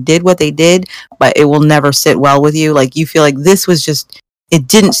character did what they did, but it will never sit well with you. Like, you feel like this was just, it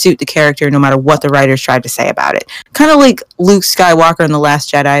didn't suit the character no matter what the writers tried to say about it. Kind of like Luke Skywalker in The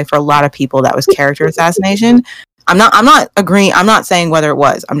Last Jedi. For a lot of people, that was character assassination. I'm not agreeing. I'm not saying whether it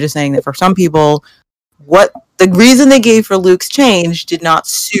was. I'm just saying that for some people, what the reason they gave for Luke's change did not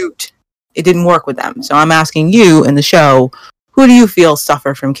suit. It didn't work with them. So I'm asking you in the show, who do you feel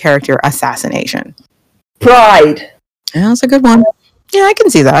suffered from character assassination? Pride. Yeah, that's a good one. Yeah, I can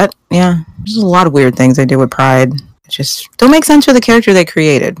see that. Yeah, there's a lot of weird things they do with Pride. It just don't make sense for the character they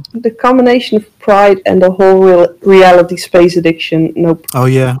created. The combination of Pride and the whole reality space addiction. Nope. Oh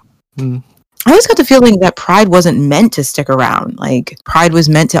yeah. I always got the feeling that Pride wasn't meant to stick around. Like, Pride was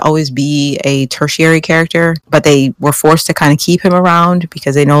meant to always be a tertiary character, but they were forced to kind of keep him around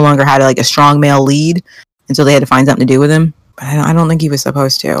because they no longer had like a strong male lead, and so they had to find something to do with him. But I don't think he was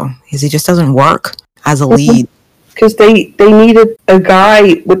supposed to, because he just doesn't work as a lead. Because they needed a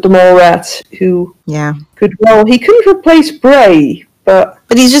guy with the mole rats who could, well, he couldn't replace Bray, but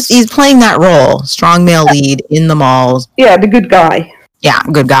he's playing that role, strong male lead in the malls. Yeah, the good guy. Yeah,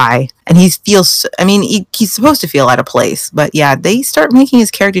 good guy. And he's supposed to feel out of place. But yeah, they start making his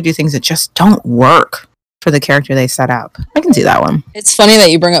character do things that just don't work for the character they set up. I can see that one. It's funny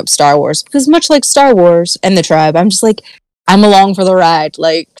that you bring up Star Wars, because much like Star Wars and the Tribe, I'm just like, I'm along for the ride.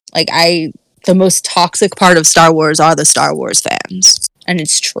 The most toxic part of Star Wars are the Star Wars fans. And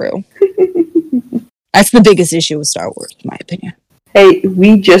it's true. That's the biggest issue with Star Wars, in my opinion. Hey,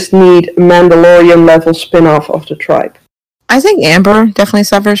 we just need a Mandalorian level spin-off of the Tribe. I think Amber definitely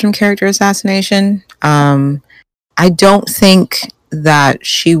suffers from character assassination. I don't think that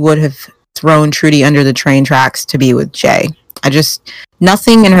she would have thrown Trudy under the train tracks to be with Jay.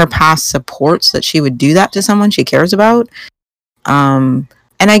 Nothing in her past supports that she would do that to someone she cares about. And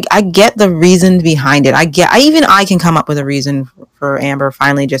I get the reason behind it. I can come up with a reason for Amber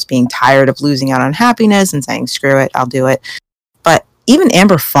finally just being tired of losing out on happiness and saying, screw it, I'll do it. But even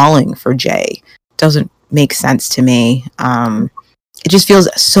Amber falling for Jay doesn't make sense to me. It just feels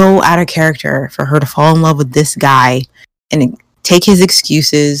so out of character for her to fall in love with this guy and take his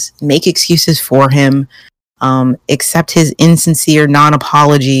excuses, make excuses for him, accept his insincere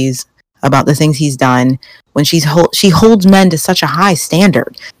non-apologies about the things he's done when she holds men to such a high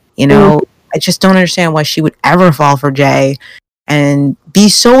standard. You know, I just don't understand why she would ever fall for Jay and be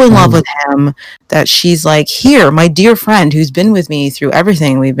so in love with him that she's like, here, my dear friend who's been with me through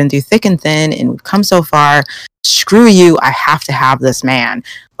everything. We've been through thick and thin and we've come so far. Screw you. I have to have this man.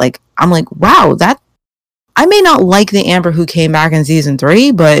 Like, I'm like, wow, I may not like the Amber who came back in season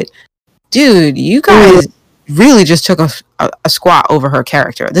 3, but dude, you guys really just took a squat over her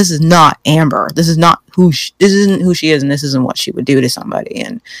character. This is not Amber. This isn't who she is, and this isn't what she would do to somebody.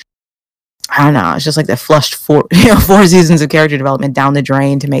 And I don't know. It's just like they flushed 4 seasons of character development down the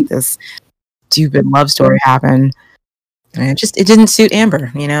drain to make this stupid love story happen. And it didn't suit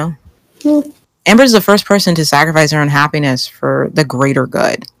Amber, you know? Amber's the first person to sacrifice her own happiness for the greater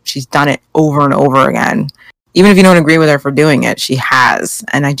good. She's done it over and over again. Even if you don't agree with her for doing it, she has.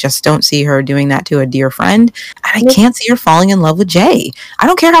 And I just don't see her doing that to a dear friend. And I can't see her falling in love with Jay. I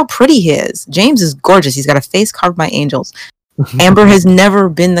don't care how pretty he is. James is gorgeous. He's got a face carved by angels. Amber has never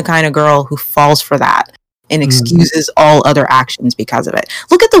been the kind of girl who falls for that and excuses all other actions because of it.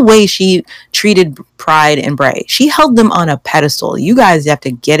 Look at the way she treated Pride and Bray. She held them on a pedestal. You guys have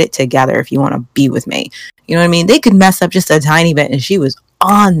to get it together if you want to be with me. You know what I mean? They could mess up just a tiny bit and she was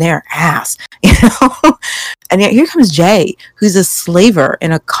on their ass, you know? And yet here comes Jay, who's a slaver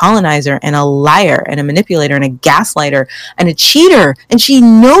and a colonizer and a liar and a manipulator and a gaslighter and a cheater. And she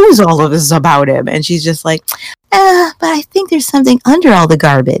knows all of this about him. And she's just like, but I think there's something under all the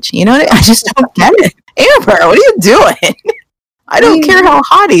garbage. You know what I just don't get it. Amber, what are you doing? I don't care how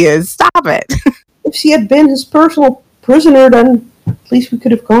hot he is. Stop it. If she had been his personal prisoner, then at least we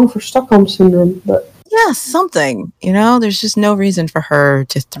could have gone for Stockholm Syndrome. But yeah, something. You know, there's just no reason for her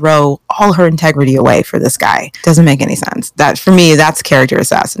to throw all her integrity away for this guy. Doesn't make any sense. That, for me, that's character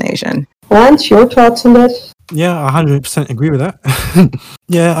assassination. Lance, your thoughts on that? Yeah, 100% agree with that.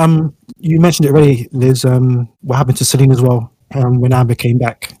 Yeah, you mentioned it already, Liz. What happened to Celine as well when Amber came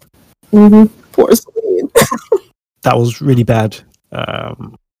back? Poor Celine. That was really bad.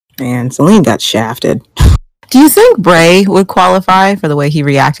 Man, Celine got shafted. Do you think Bray would qualify for the way he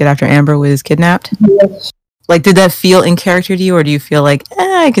reacted after Amber was kidnapped? Yes. Like, did that feel in character to you, or do you feel like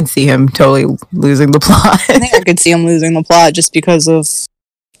I can see him totally losing the plot? I think I could see him losing the plot just because of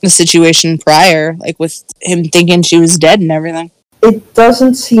the situation prior, like with him thinking she was dead and everything. It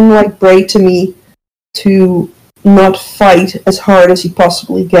doesn't seem like Bray to me to not fight as hard as he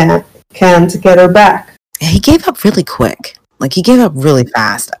possibly can to get her back. He gave up really quick. Like, he gave up really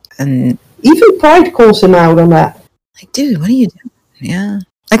fast. And Even Pride calls him out on that. like, dude, what are you doing? Yeah.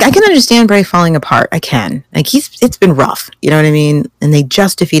 Like, I can understand Bray falling apart. I can. Like, it's been rough. You know what I mean? And they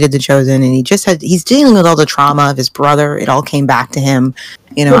just defeated the Chosen, and he's dealing with all the trauma of his brother. It all came back to him.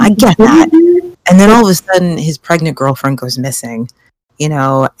 You know, I get that. And then all of a sudden, his pregnant girlfriend goes missing. You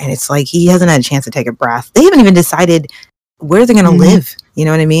know, and it's like he hasn't had a chance to take a breath. They haven't even decided where they're going to live. You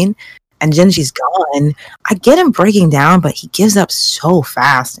know what I mean? And then she's gone. I get him breaking down, but he gives up so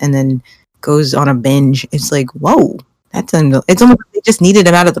fast and then goes on a binge. It's like, whoa, it's almost like they just needed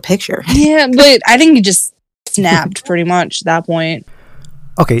him out of the picture. Yeah, but I think he just snapped pretty much at that point.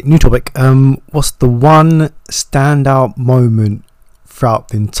 Okay, new topic. What's the one standout moment throughout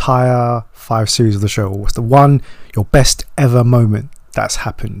the entire 5 series of the show? What's the one, your best ever moment that's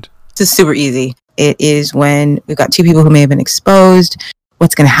happened? This is super easy. It is when we've got 2 people who may have been exposed.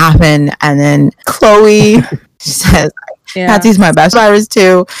 What's going to happen? And then Chloe says, Patsy's my best virus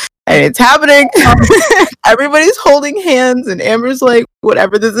too. And it's happening. Everybody's holding hands. And Amber's like,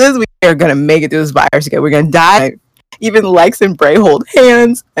 whatever this is, we are going to make it through this virus again. We're going to die. Even Lex and Bray hold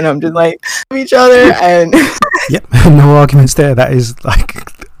hands. And I'm just like, each other. And Yep, no arguments there. That is like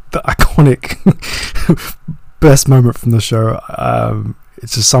the iconic best moment from the show.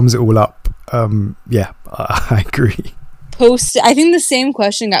 It just sums it all up. Yeah, I agree. I think the same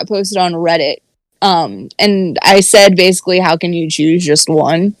question got posted on Reddit. And I said basically, how can you choose just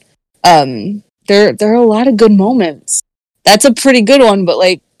one? There are a lot of good moments. That's a pretty good one, but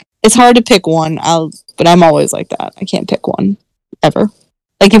like it's hard to pick one. But I'm always like that. I can't pick one ever.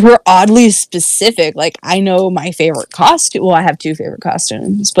 Like if we're oddly specific, like I know my favorite costume. Well, I have 2 favorite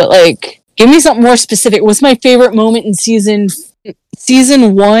costumes, but like give me something more specific. What's my favorite moment in season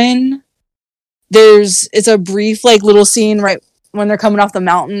 1? It's a brief like little scene right when they're coming off the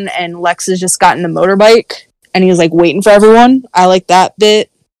mountain and Lex has just gotten a motorbike and he's like waiting for everyone. I like that bit.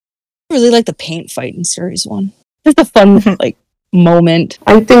 I really like the paint fight in series 1. Just a fun like moment.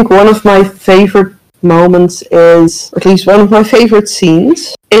 I think one of my favorite moments is, or at least one of my favorite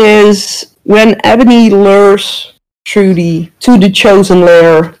scenes, is when Ebony lures Trudy to the Chosen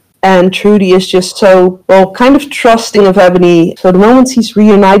Lair. And Trudy is just so, kind of trusting of Ebony. So the moment he's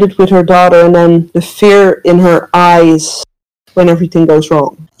reunited with her daughter and then the fear in her eyes when everything goes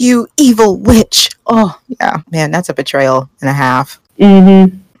wrong. you evil witch. Oh, yeah, man, that's a betrayal and a half.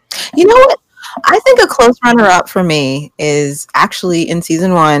 Mm-hmm. You know what? I think a close runner-up for me is actually in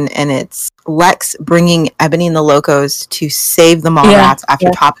season 1, and it's Lex bringing Ebony and the Locos to save the Mallrats after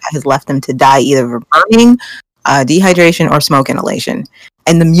Top Hat has left them to die either of burning, dehydration, or smoke inhalation.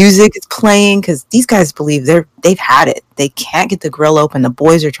 And the music is playing because these guys believe they've had it. They can't get the grill open. The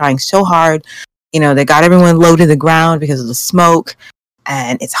boys are trying so hard. You know, they got everyone low to the ground because of the smoke,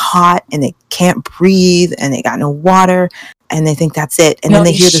 and it's hot, and they can't breathe, and they got no water, and they think that's it. And then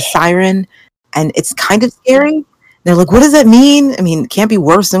they hear the siren, and it's kind of scary. They're like, what does that mean? I mean, it can't be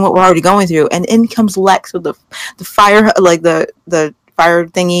worse than what we're already going through. And in comes Lex with the fire, like the fire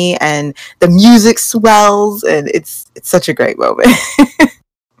thingy, and the music swells, and it's such a great moment.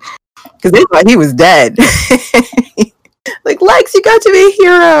 Because they thought he was dead. Like, Lex, you got to be a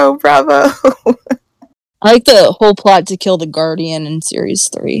hero. Bravo. I like the whole plot to kill the Guardian in series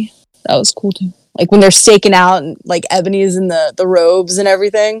 3. That was cool too. Like when they're staking out and like Ebony's in the robes and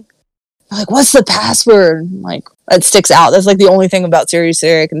everything. They're like, what's the password? Like that sticks out. That's like the only thing about series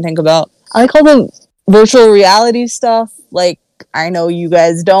 3 I can think about. I like all the virtual reality stuff. Like I know you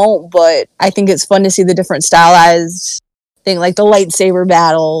guys don't, but I think it's fun to see the different stylized thing, like the lightsaber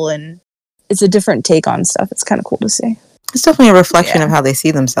battle, and it's a different take on stuff. It's kind of cool to see. It's definitely a reflection of how they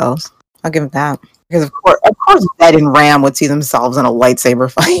see themselves. I'll give them that. Because of course, Zed and Ram would see themselves in a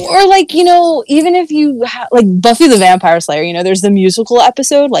lightsaber fight. Or like, you know, even if you like Buffy the Vampire Slayer, you know, there's the musical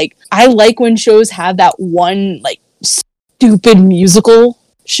episode. Like, I like when shows have that one like stupid musical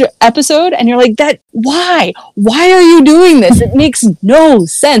episode, and you're like, why are you doing this? It makes no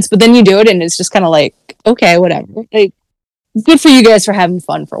sense. But then you do it, and it's just kind of like, okay, whatever. Like, good for you guys for having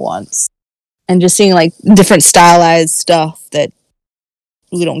fun for once, and just seeing like different stylized stuff that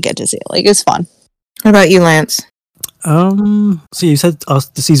we don't get to see. Like, it's fun. What about you, Lance? So you said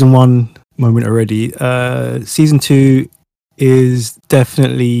the season 1 moment already. Season 2 is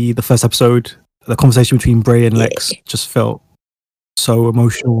definitely the first episode The conversation between Bray and Lex just felt so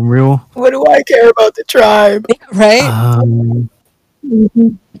emotional and real. What do I care about the tribe? Right?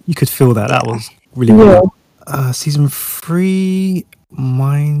 You could feel that. That was really good. Season 3,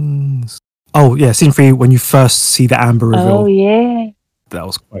 mine's... Oh, yeah, season 3, when you first see the Amber reveal. Oh, yeah. That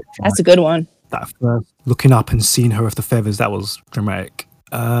was quite dramatic. That's a good one. That first looking up and seeing her with the feathers, that was dramatic.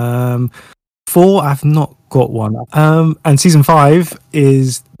 4, I've not got one. And season 5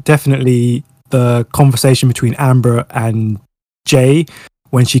 is definitely the conversation between Amber and Jay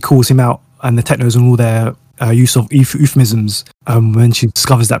when she calls him out and the Technos and all their use of euphemisms when she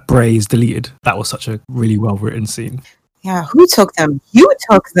discovers that Bray is deleted. That was such a really well written scene. Yeah, who took them? You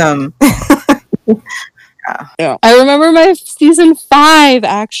took them. Yeah. I remember my season 5,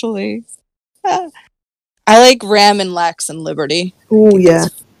 actually. I like Ram and Lex and Liberty. Oh, yeah.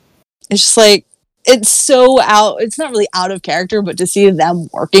 It's just like, it's not really out of character, but to see them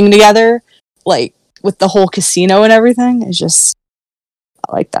working together, like with the whole casino and everything, is just,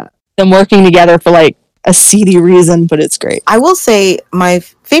 I like that. Them working together for like a seedy reason, but it's great. I will say my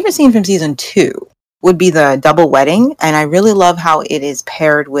favorite scene from season 2 would be the double wedding, and I really love how it is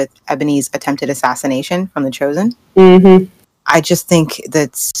paired with Ebony's attempted assassination from The Chosen. Mm-hmm. I just think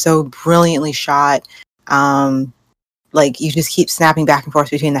that's so brilliantly shot. Like, you just keep snapping back and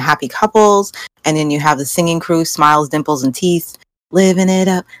forth between the happy couples, and then you have the singing crew, smiles, dimples, and teeth, living it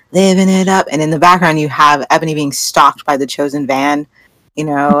up, and in the background you have Ebony being stalked by the Chosen van, you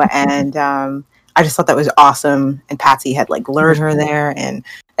know, and I just thought that was awesome, and Patsy had like lured her there, and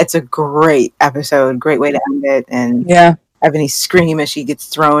it's a great episode, great way to end it, and Yeah. Ebony's scream as she gets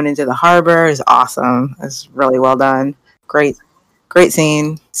thrown into the harbor is awesome. It's really well done. Great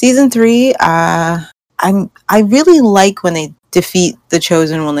scene. Season 3, I really like when they defeat the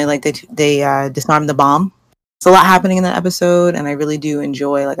Chosen, when they disarm the bomb. It's a lot happening in that episode, and I really do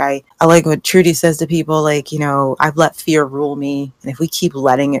enjoy, like, I like what Trudy says to people, like, you know, I've let fear rule me, and if we keep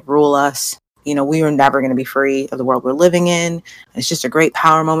letting it rule us, you know, we are never going to be free of the world we're living in. And it's just a great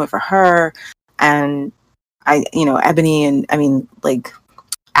power moment for her. And Ebony and, like,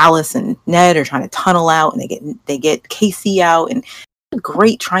 Alice and Ned are trying to tunnel out, and they get Casey out, and a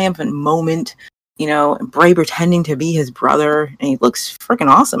great triumphant moment, you know, and Bray pretending to be his brother, and he looks freaking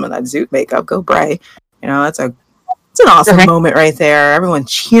awesome in that Zoot makeup. Go Bray. You know, it's an awesome moment right there. Everyone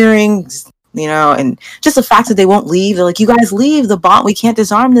cheering, you know, and just the fact that they won't leave. They're like, you guys leave the bomb. We can't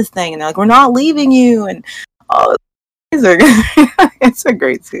disarm this thing. And they're like, we're not leaving you. And it's a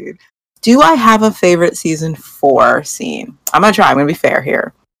great scene. Do I have a favorite season 4 scene? I'm going to be fair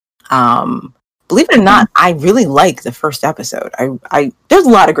here. Believe it or not, I really like the first episode. There's a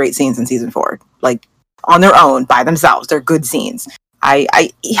lot of great scenes in season 4, like on their own, by themselves. They're good scenes. I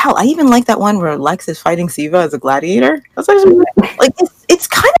even like that one where Lex is fighting Siva as a gladiator. That's actually, like, it's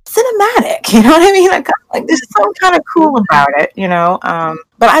kind of cinematic, you know what I mean? There's something kind of cool about it, you know.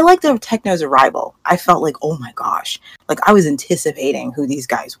 But I like the Techno's arrival. I felt like, oh my gosh, like I was anticipating who these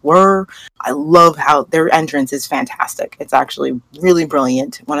guys were. I love how their entrance is fantastic. It's actually really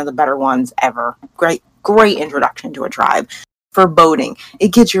brilliant. One of the better ones ever. Great introduction to a tribe. Foreboding.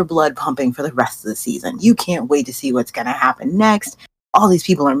 It gets your blood pumping for the rest of the season. You can't wait to see what's going to happen next. All these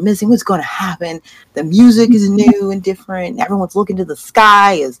people are missing. What's going to happen? The music is new and different. Everyone's looking to the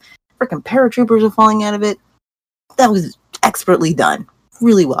sky as freaking paratroopers are falling out of it. That was expertly done.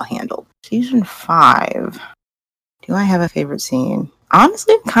 Really well handled. Season 5. Do I have a favorite scene?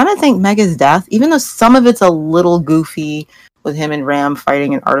 Honestly, I kind of think Mega's death, even though some of it's a little goofy with him and Ram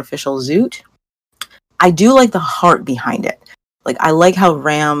fighting an artificial Zoot, I do like the heart behind it. Like, I like how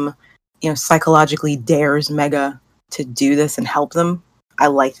Ram, you know, psychologically dares Mega to do this and help them. I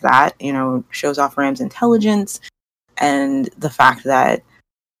liked that, you know, shows off Ram's intelligence and the fact that,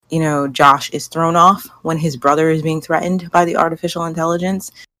 you know, Josh is thrown off when his brother is being threatened by the artificial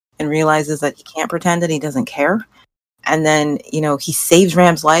intelligence and realizes that he can't pretend that he doesn't care. And then, you know, he saves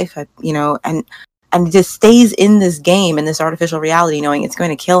Ram's life, you know, and just stays in this game, in this artificial reality, knowing it's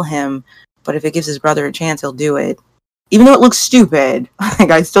going to kill him. But if it gives his brother a chance, he'll do it. Even though it looks stupid,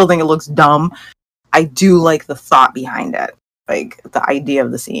 like, I still think it looks dumb. I do like the thought behind it, like the idea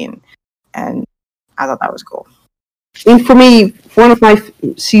of the scene, and I thought that was cool. I mean, for me, one of my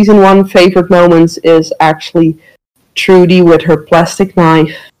season 1 favorite moments is actually Trudy with her plastic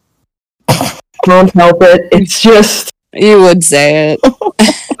knife. Can't help it. It's just... You would say it.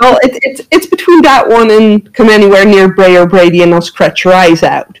 Well, it's between that one and Come Anywhere Near Bray or Brady and I'll scratch your eyes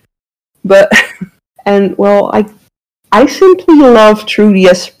out. But, and, well, I simply love Trudy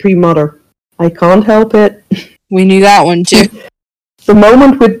as pre-mother. I can't help it. We knew that one too. The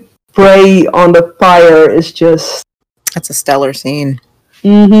moment with Bray on the fire is just... That's a stellar scene.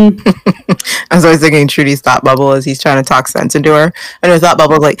 I was always thinking Trudy's thought bubble as he's trying to talk sense into her. And her thought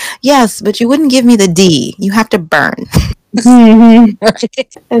bubble is like, yes, but you wouldn't give me the D. You have to burn. And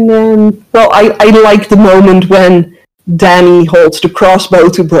then, well, I like the moment when Danny holds the crossbow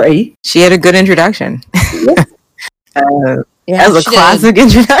to Bray. She had a good introduction. Yeah, That was a she did. classic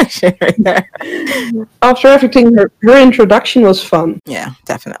introduction right there. After everything, her introduction was fun. Yeah,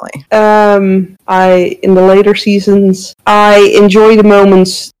 definitely. In the later seasons, I enjoy the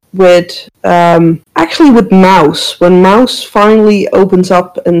moments with with Mouse, when Mouse finally opens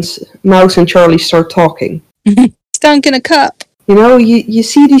up and Mouse and Charlie start talking. Stunk in a cup. You know, you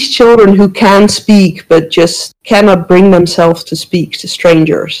see these children who can speak but just cannot bring themselves to speak to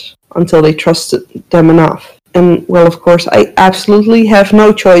strangers until they trust them enough. And, well, of course, I absolutely have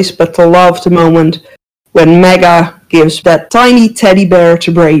no choice but to love the moment when Mega gives that tiny teddy bear to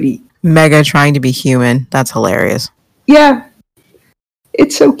Brady. Mega trying to be human. That's hilarious. Yeah,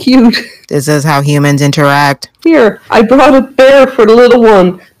 it's so cute. This is how humans interact. Here, I brought a bear for the little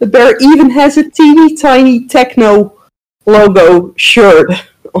one. The bear even has a teeny tiny Techno logo shirt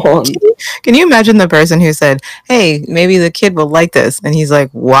on. Can you imagine the person who said, hey, maybe the kid will like this? And he's like,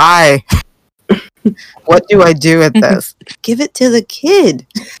 why? What do I do with this? Give it to the kid.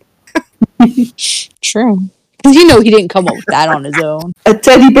 True. Because you know he didn't come up with that on his own. A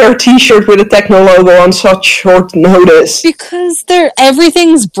teddy bear t-shirt with a Techno logo on such short notice. Because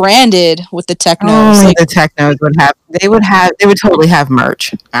everything's branded with the technos. Only Like, the technos they would totally have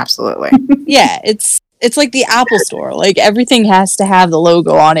merch. Absolutely. yeah, it's like the Apple Store. Like everything has to have the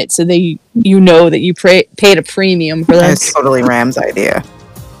logo on it, so you know that you paid a premium for that. That's totally Ram's idea.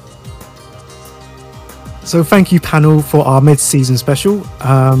 So thank you, panel, for our mid-season special.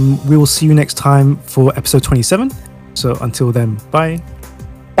 We will see you next time for episode 27. So until then, bye.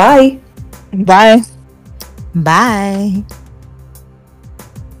 Bye. Bye. Bye.